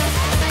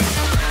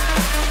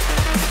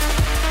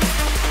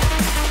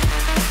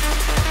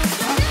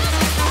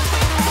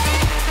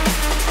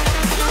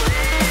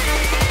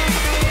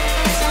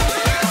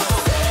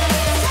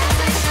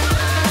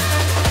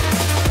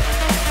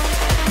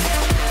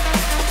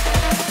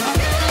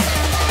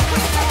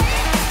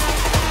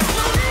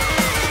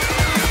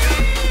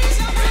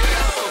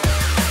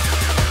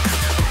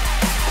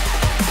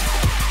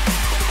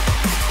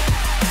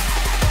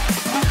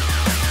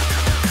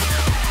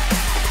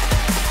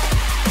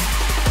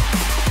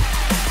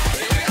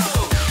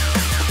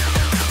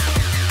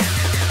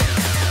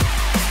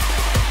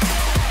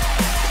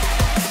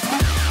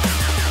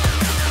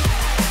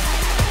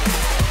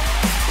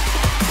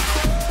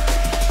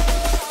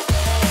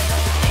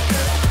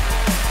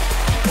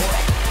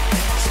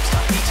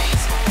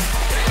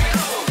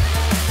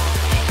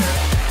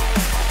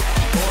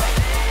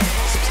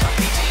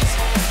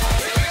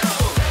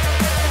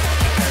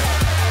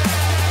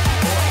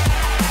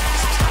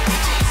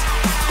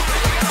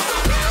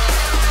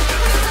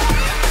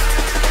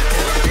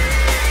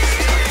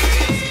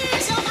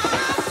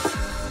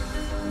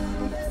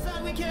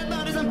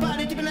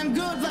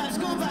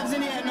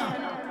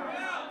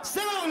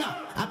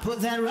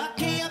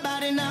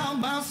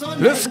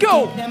 Let's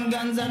go. Them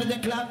guns out of the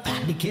club,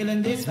 they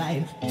killing this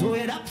vibe. Throw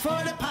it up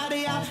for the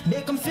party,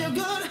 make them feel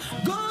good.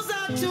 Goes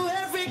out to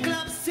every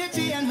club,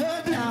 city and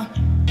hood now.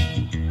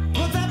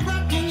 Put that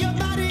rock in your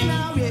body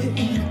now,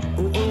 yeah.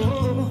 Oh,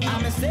 oh, oh,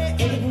 I'ma say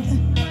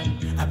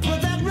it. I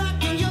put that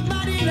rock in your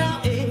body now,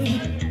 eh.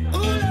 Oh,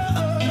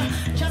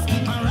 Lord, just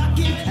keep on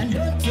rocking and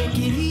don't take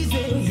it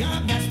easy.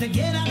 Y'all got to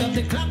get out of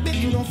the club if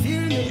you don't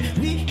feel me.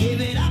 We give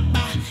it up,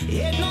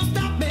 ain't no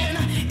stopping.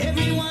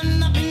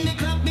 Everyone up in the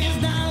club is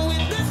down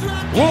with this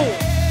rock. Whoa.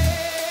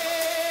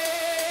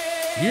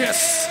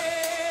 Yes.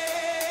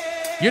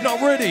 You're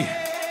not ready. And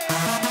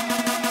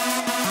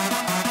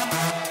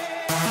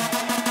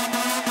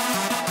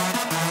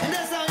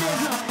that's how it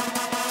is now.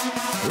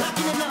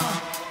 Rocking it now.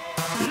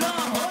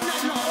 Long, all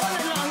night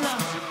long now.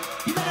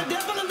 You better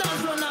dip on the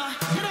dance floor now.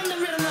 Get on the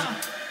rhythm now.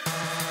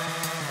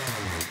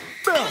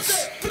 Bounce.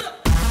 Put up.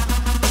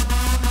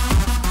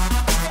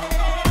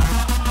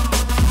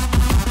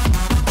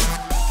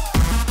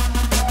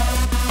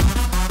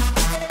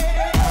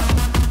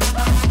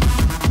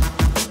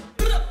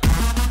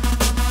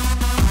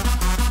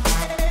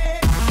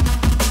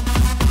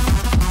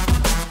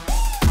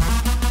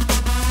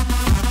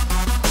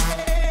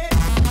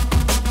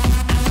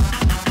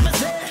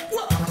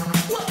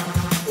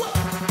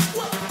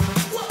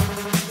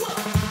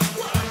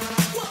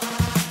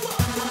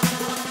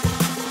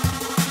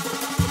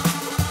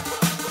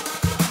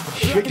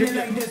 Shake it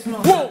Like this now.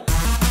 Whoa.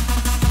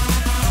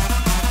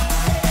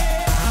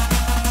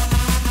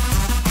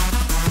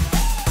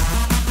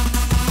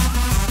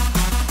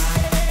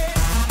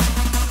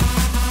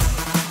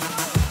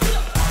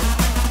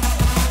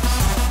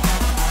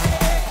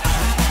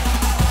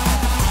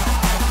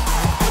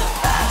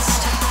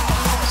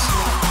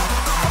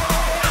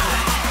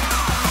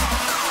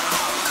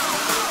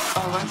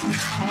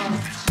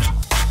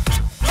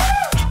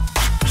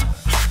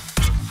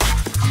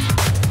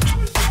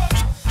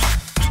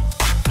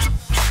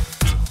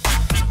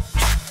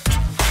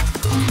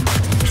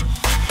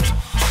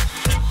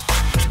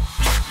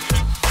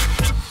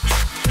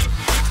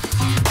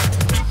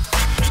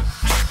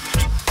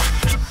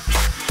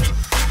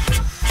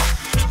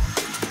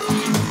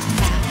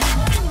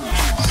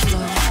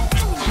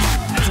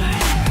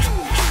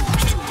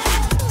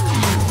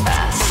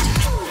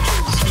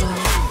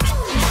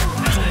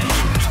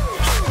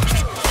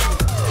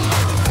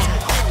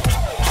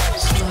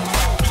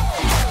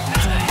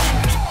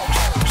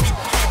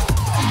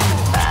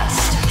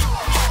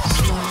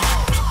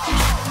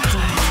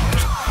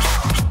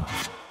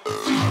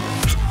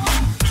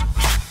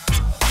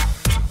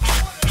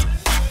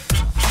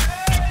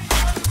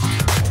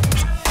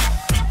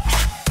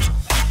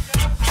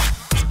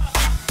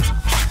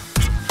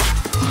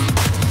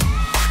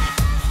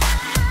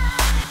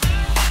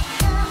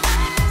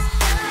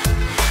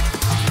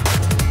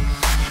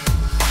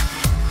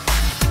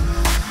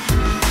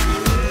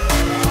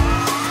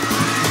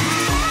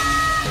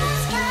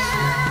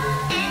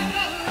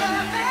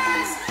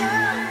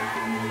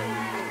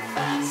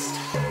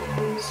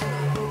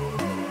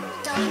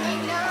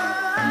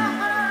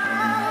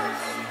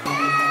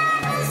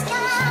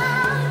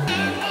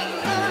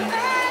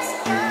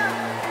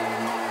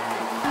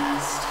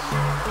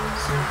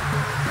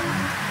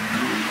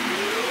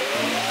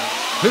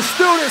 Let's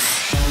do this.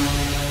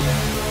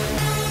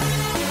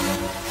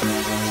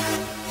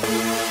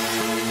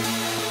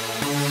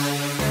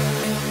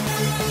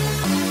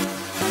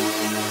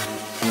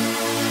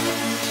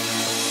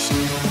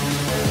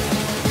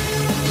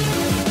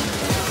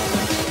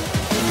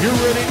 You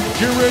ready?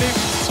 You ready?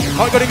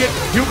 I'm gonna get,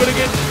 you gonna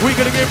get, we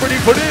gonna get ready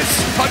for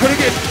this. I'm gonna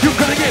get, you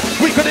gonna get,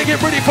 we gonna get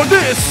ready for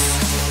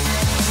this.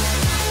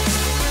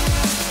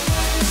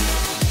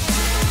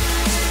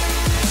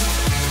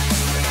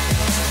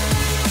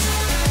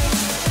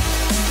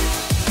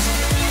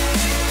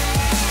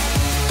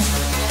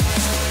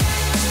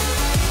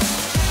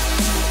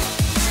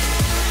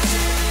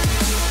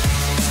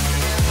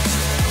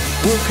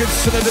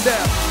 Wilkinson in the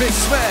down,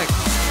 Mixmag.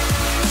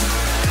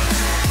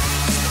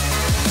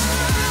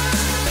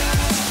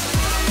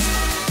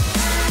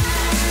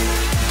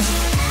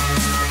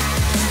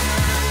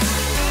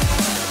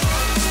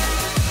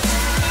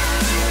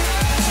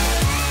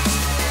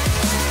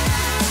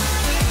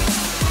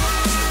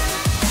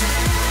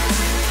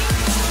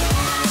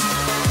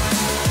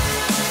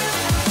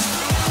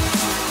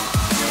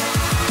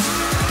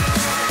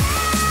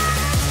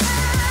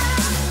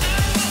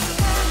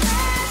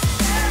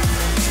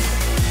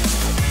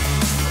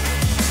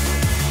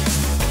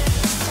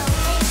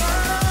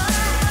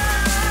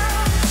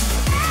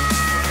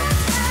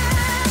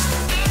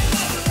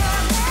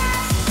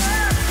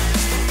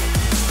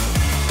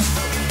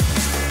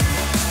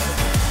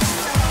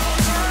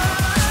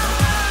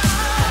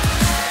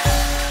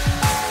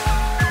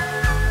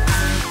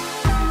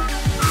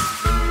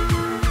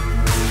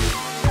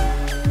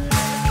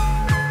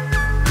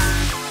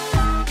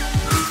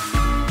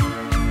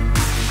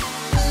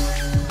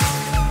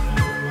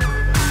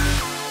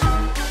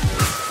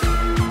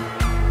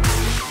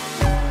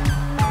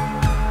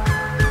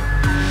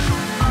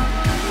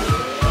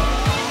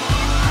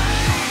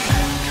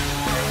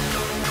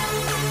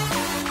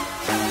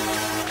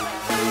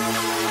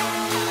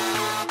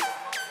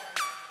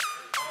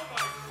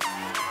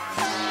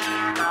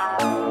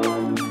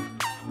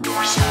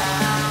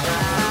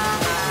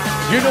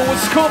 You know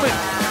what's coming.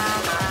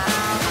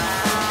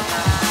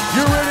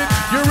 You ready?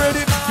 You ready?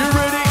 You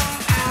ready?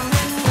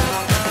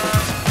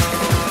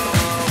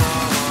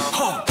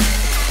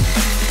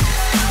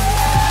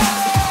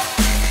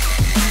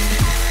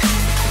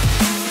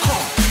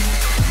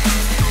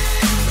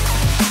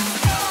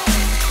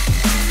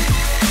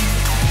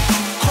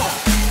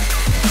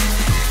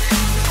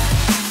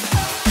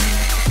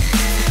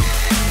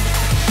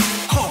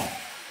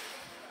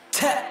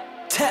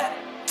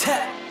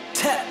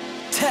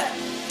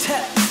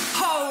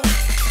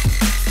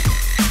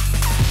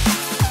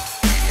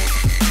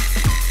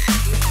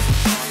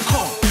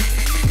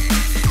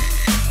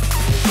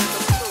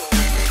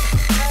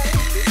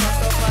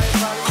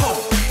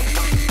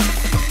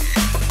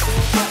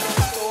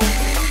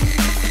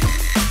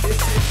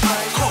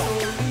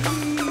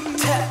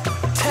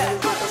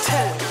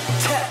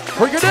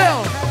 Bring it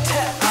down.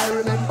 I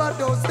remember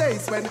those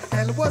days when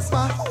hell was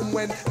my home,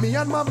 when me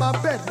and mama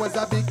bed was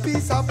a big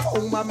piece of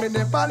home, and me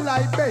never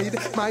lie bed.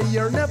 My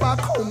ear never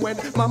come when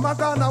mama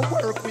gonna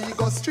work, we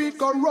go street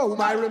go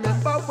roam. I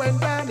remember when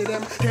Danny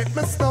them take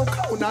me snow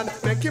cone and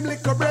make him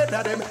lick a bread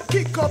at them,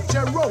 kick up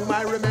Jerome.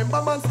 I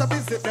remember monster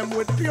visit them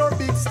with pure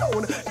big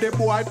stone. The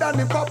boy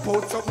Danny pop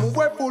out something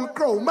way full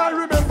chrome. I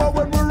remember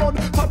when we run,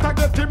 Papa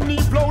get him knee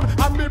blown,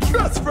 and me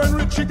best friend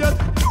Richie get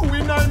 2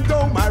 in 9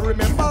 down. I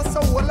remember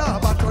so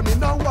lava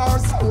turning a war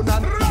zone,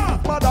 and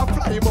mother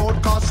fly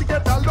out cause she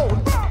get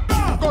alone.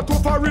 Go to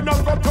foreign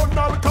and go to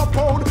Al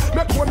Capone,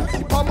 make one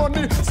leap of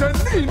money, say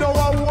Nino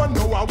I want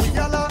know how we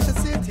all are the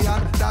city,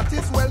 and that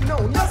is well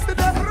known.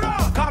 Yesterday,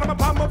 karma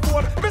upon my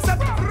phone, me said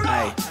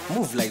I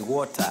move like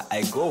water,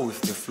 I go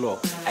with the flow.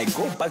 I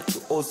go back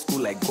to old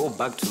school, I go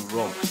back to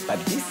Rome. But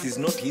this is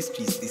not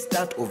history, it's the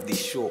start of the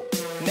show.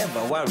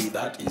 Never worry,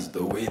 that is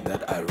the way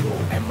that I roll.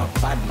 I'm a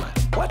bad man.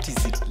 What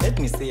is it? Let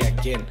me say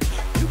again.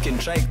 You can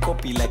try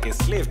copy like a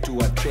slave to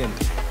a trend.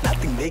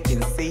 Nothing they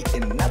can say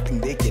and nothing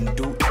they can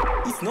do.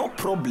 It's no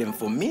problem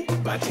for me,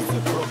 but it's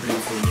a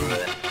problem for you.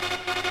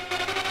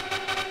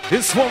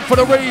 This one for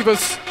the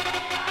ravers.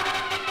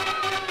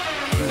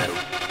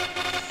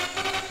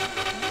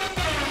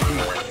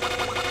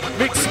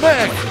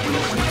 Mixmag.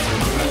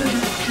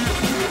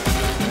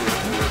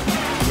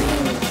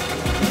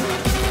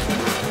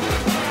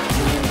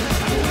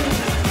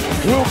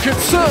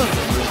 Wilkinson.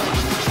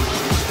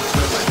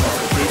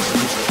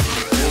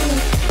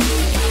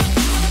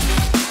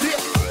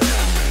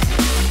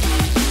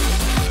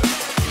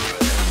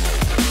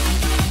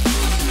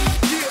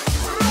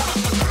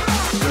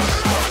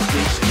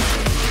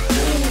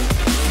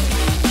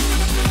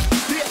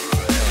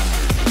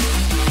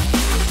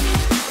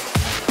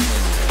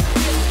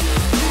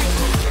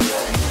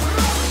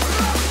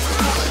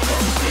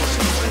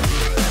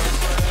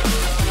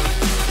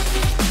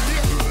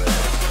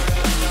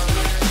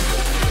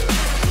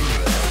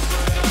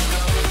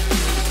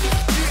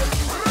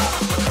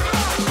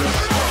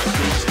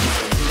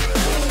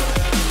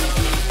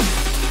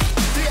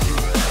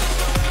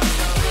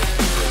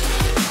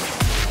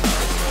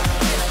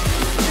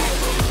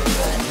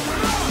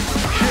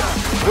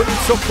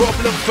 a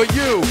problem for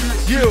you.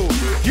 You.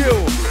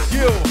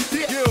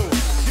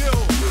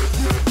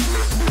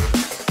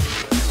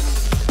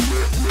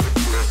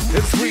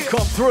 As we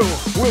come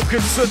through,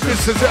 Wilkinson,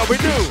 this is how we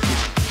do.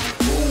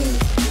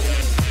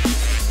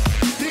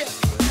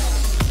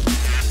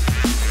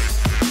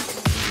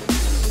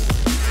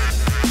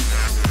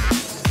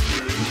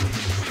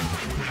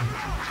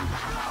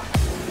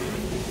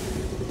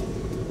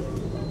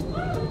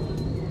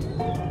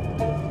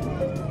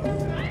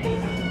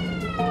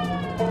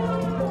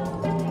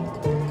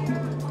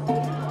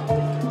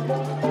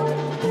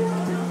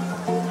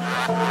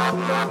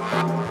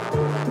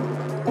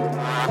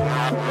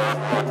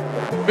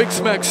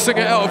 Mixmag, sing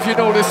it out if you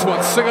know this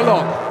one. Sing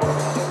along.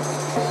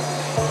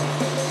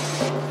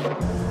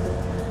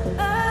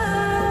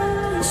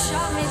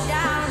 Shot me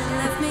down and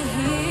left me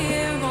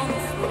here on the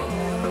floor.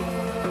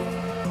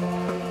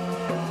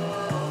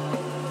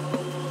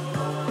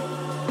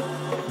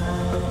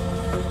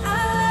 I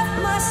left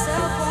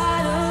myself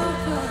wide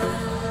open,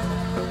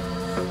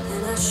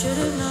 and I should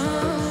have known.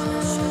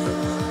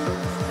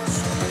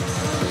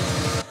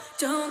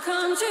 Don't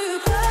come too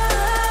close.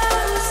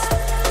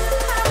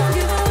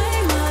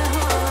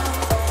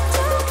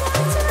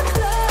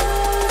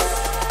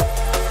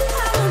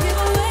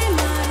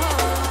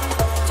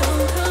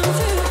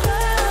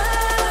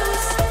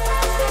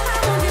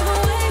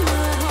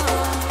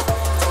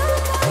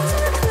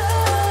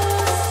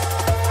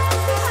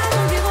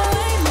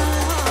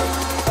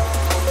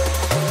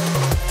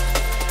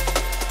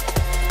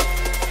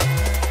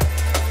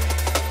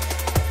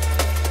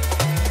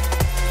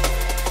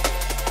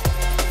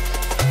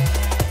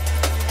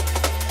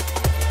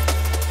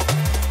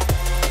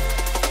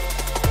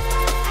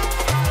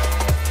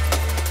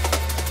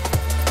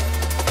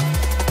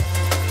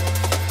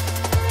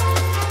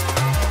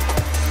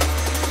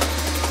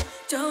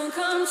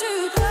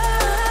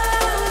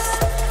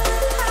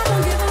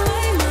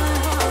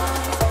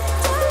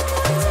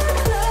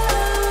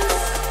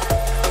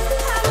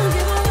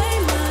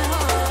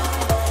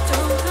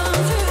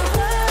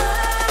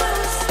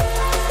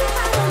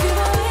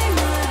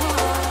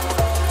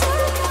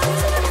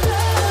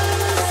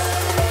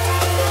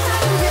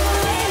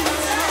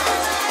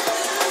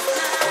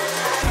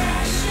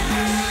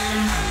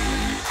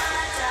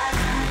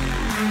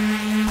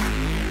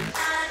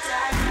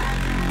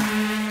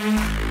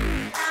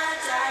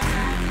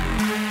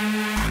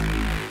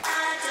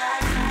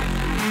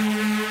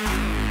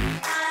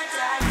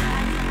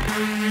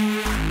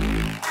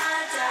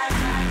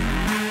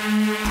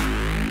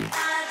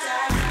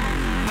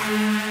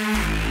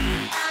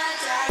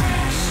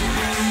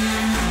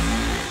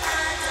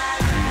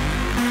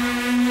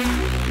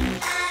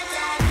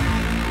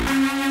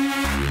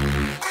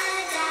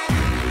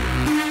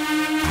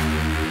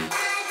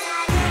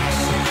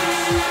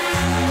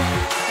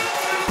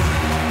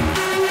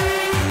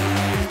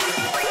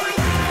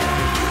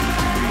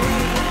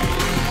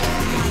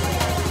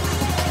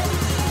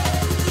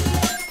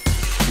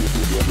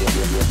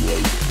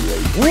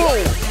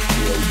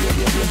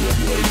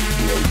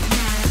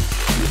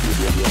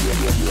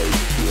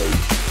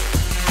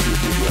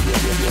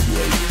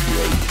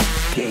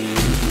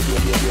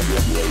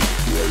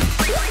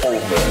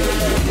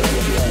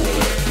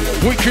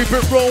 We keep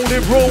it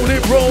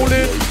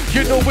rolling.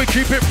 You know we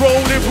keep it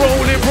rolling.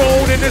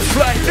 It's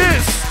like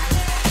this.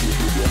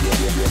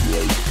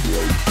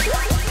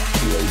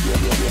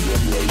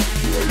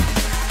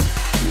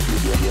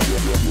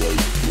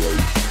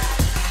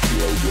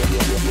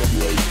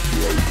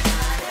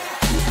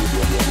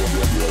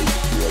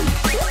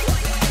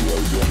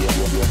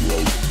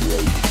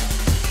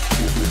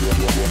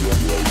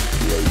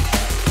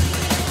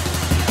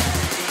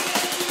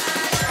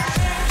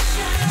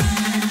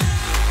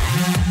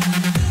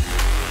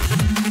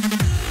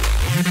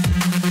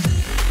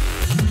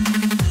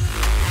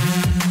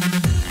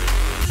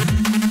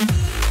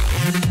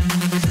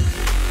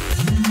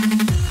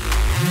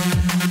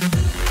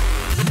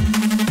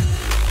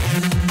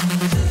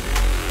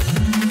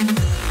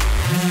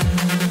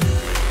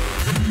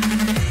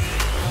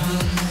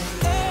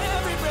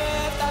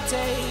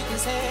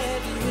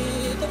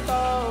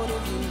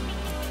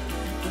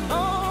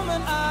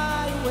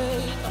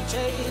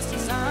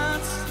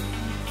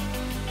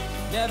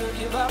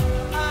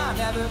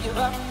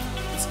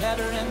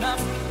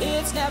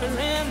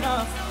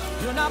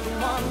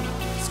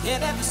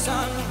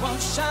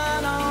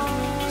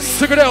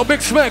 Stick it out,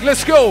 Mixmag,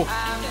 let's go.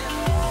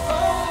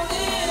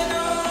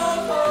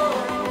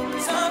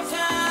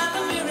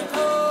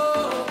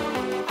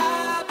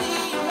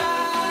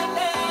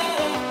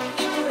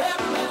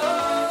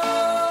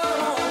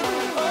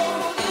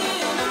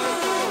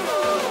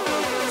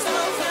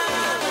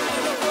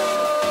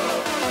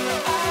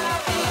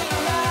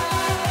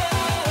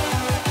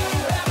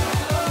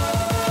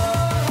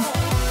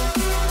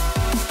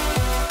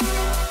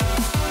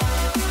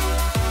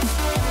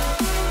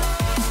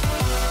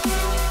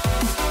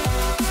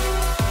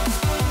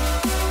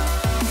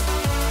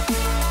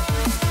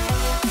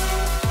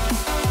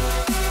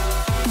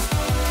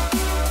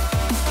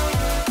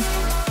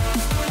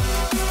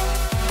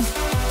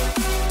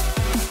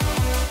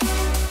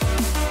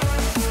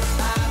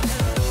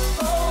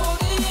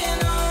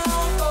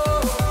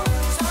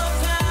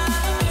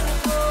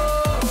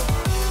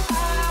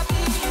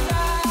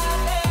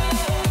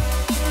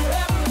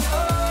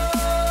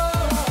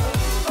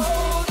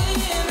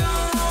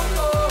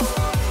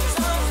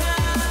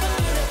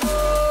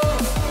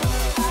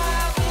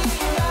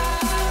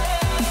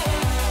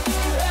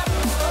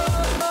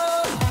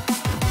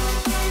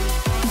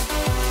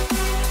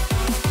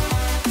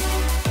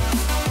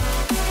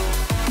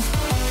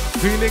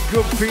 Feeling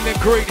good, feeling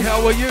great,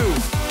 how are you?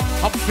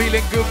 I'm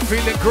feeling good,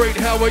 feeling great,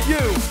 how are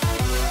you?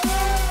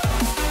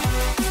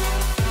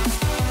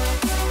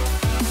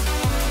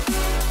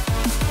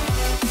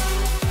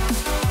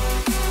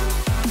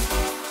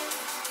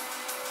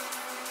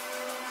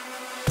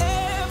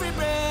 Every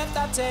breath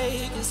I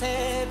take is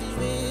heavy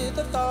with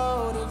the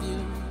thought of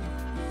you.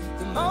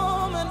 The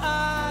moment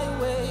I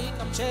awake,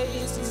 I'm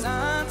chasing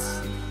signs.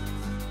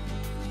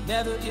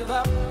 Never give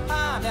up,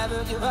 I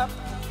never give up.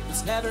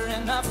 It's never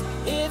enough,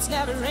 it's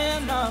never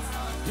enough.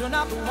 You're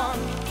not the one,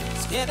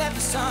 scared that the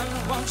sun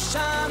won't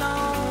shine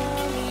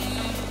on me.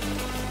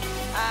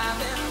 I've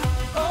been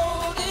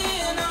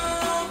holding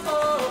on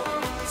for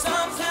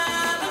some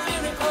kind of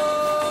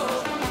miracle.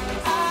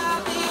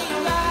 I'll be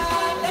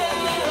right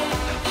there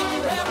if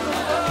you ever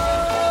know.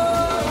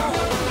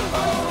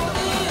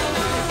 Holding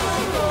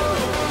on for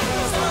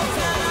some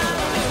kind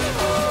of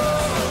miracle.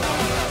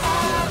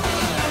 I'll be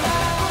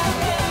right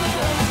there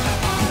if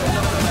you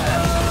ever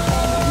know.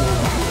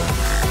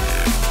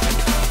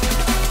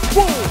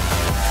 Whoa!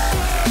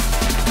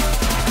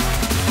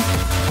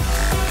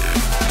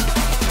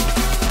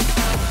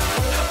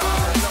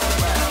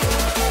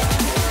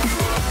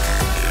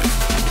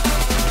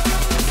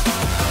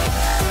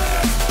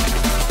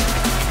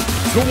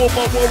 To all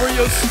my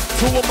warriors,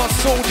 to all my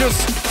soldiers,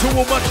 to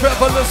all my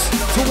travelers,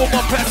 to all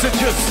my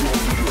passengers.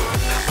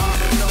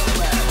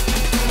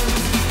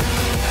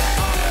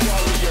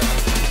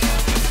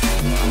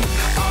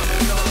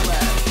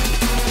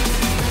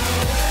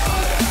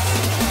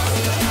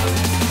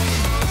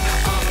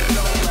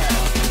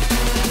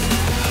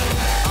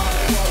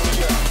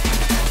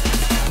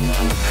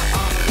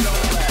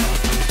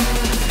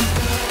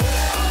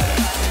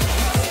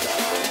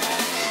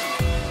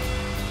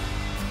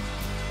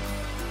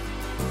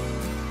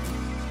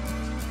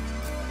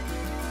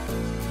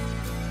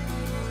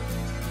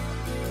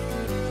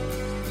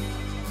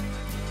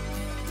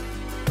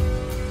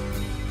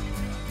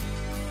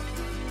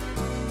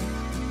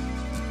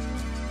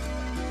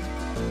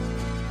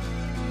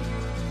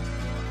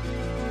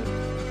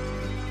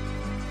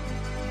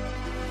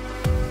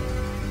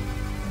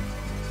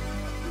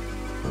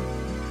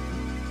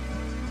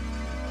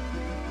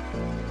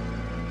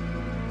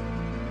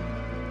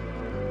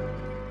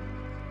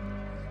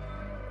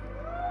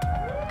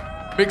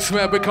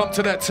 Mixmag, we come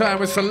to that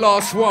time. It's the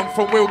last one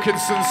from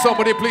Wilkinson.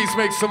 Somebody please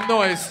make some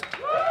noise.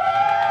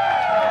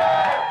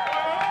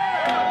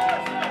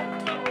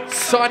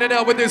 Signing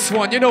out with this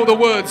one. You know the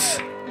words.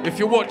 If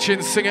you're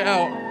watching, sing it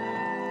out.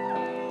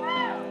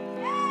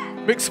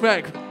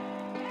 Mixmag,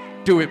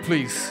 do it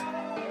please.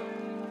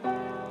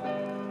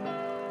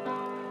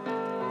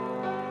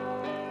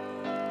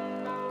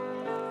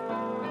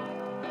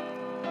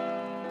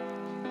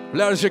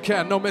 Loud as you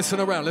can, no messing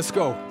around. Let's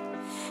go.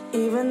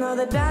 Even though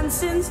the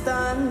dancing's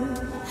done,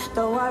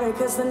 don't worry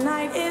cause the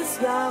night is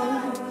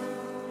young.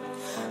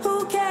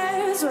 Who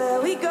cares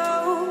where we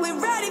go? We're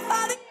ready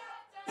for the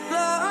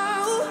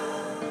glow.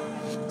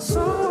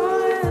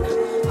 Someone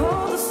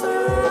hold us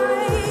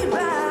right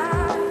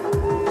back,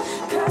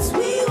 cause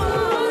we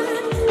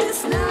want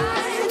this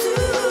night to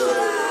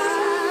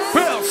last.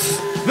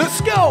 Bounce,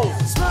 let's go.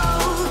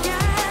 Smoke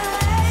and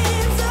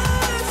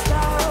lasers,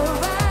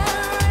 love and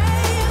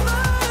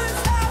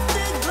rainbows,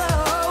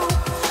 afterglow.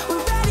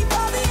 We're ready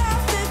for the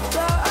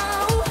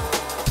afterglow.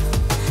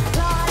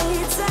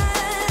 Lights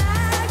and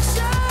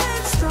action,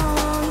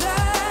 strong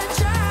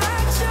attraction,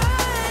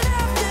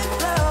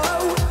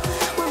 afterglow.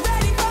 We're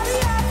ready for the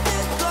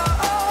afterglow.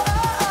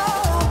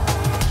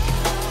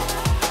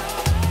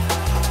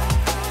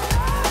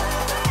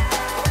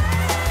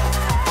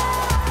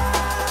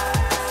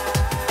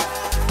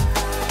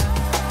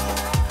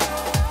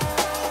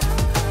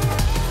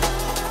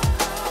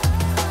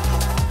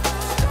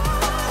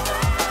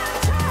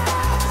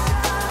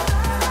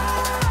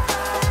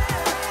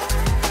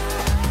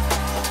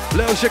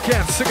 Loud as you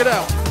can, sing it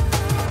out.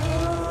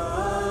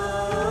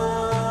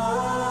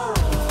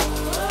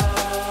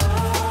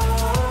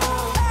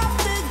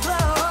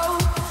 Afterglow.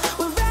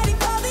 We're ready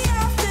for the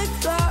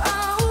afterglow.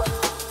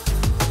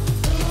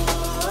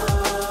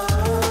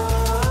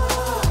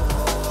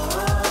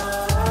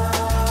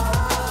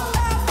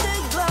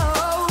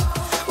 Afterglow.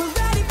 We're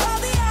ready for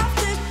the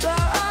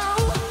afterglow.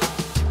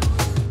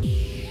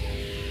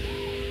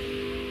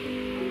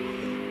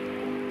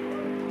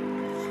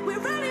 We're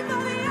ready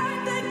for the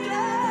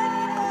afterglow.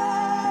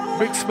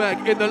 Mixmag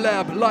in the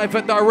lab, live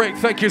and direct.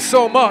 Thank you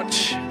so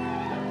much.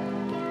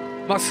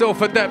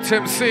 Myself, Adapt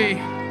MC,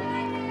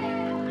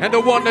 and the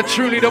one, the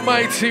truly, the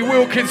mighty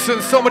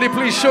Wilkinson. Somebody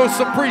please show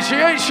some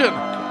appreciation.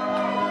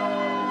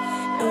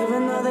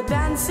 Even though the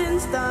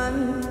dancing's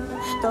done,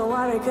 don't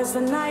worry cause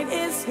the night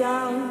is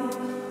young.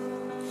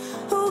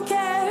 Who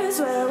cares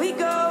where we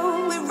go?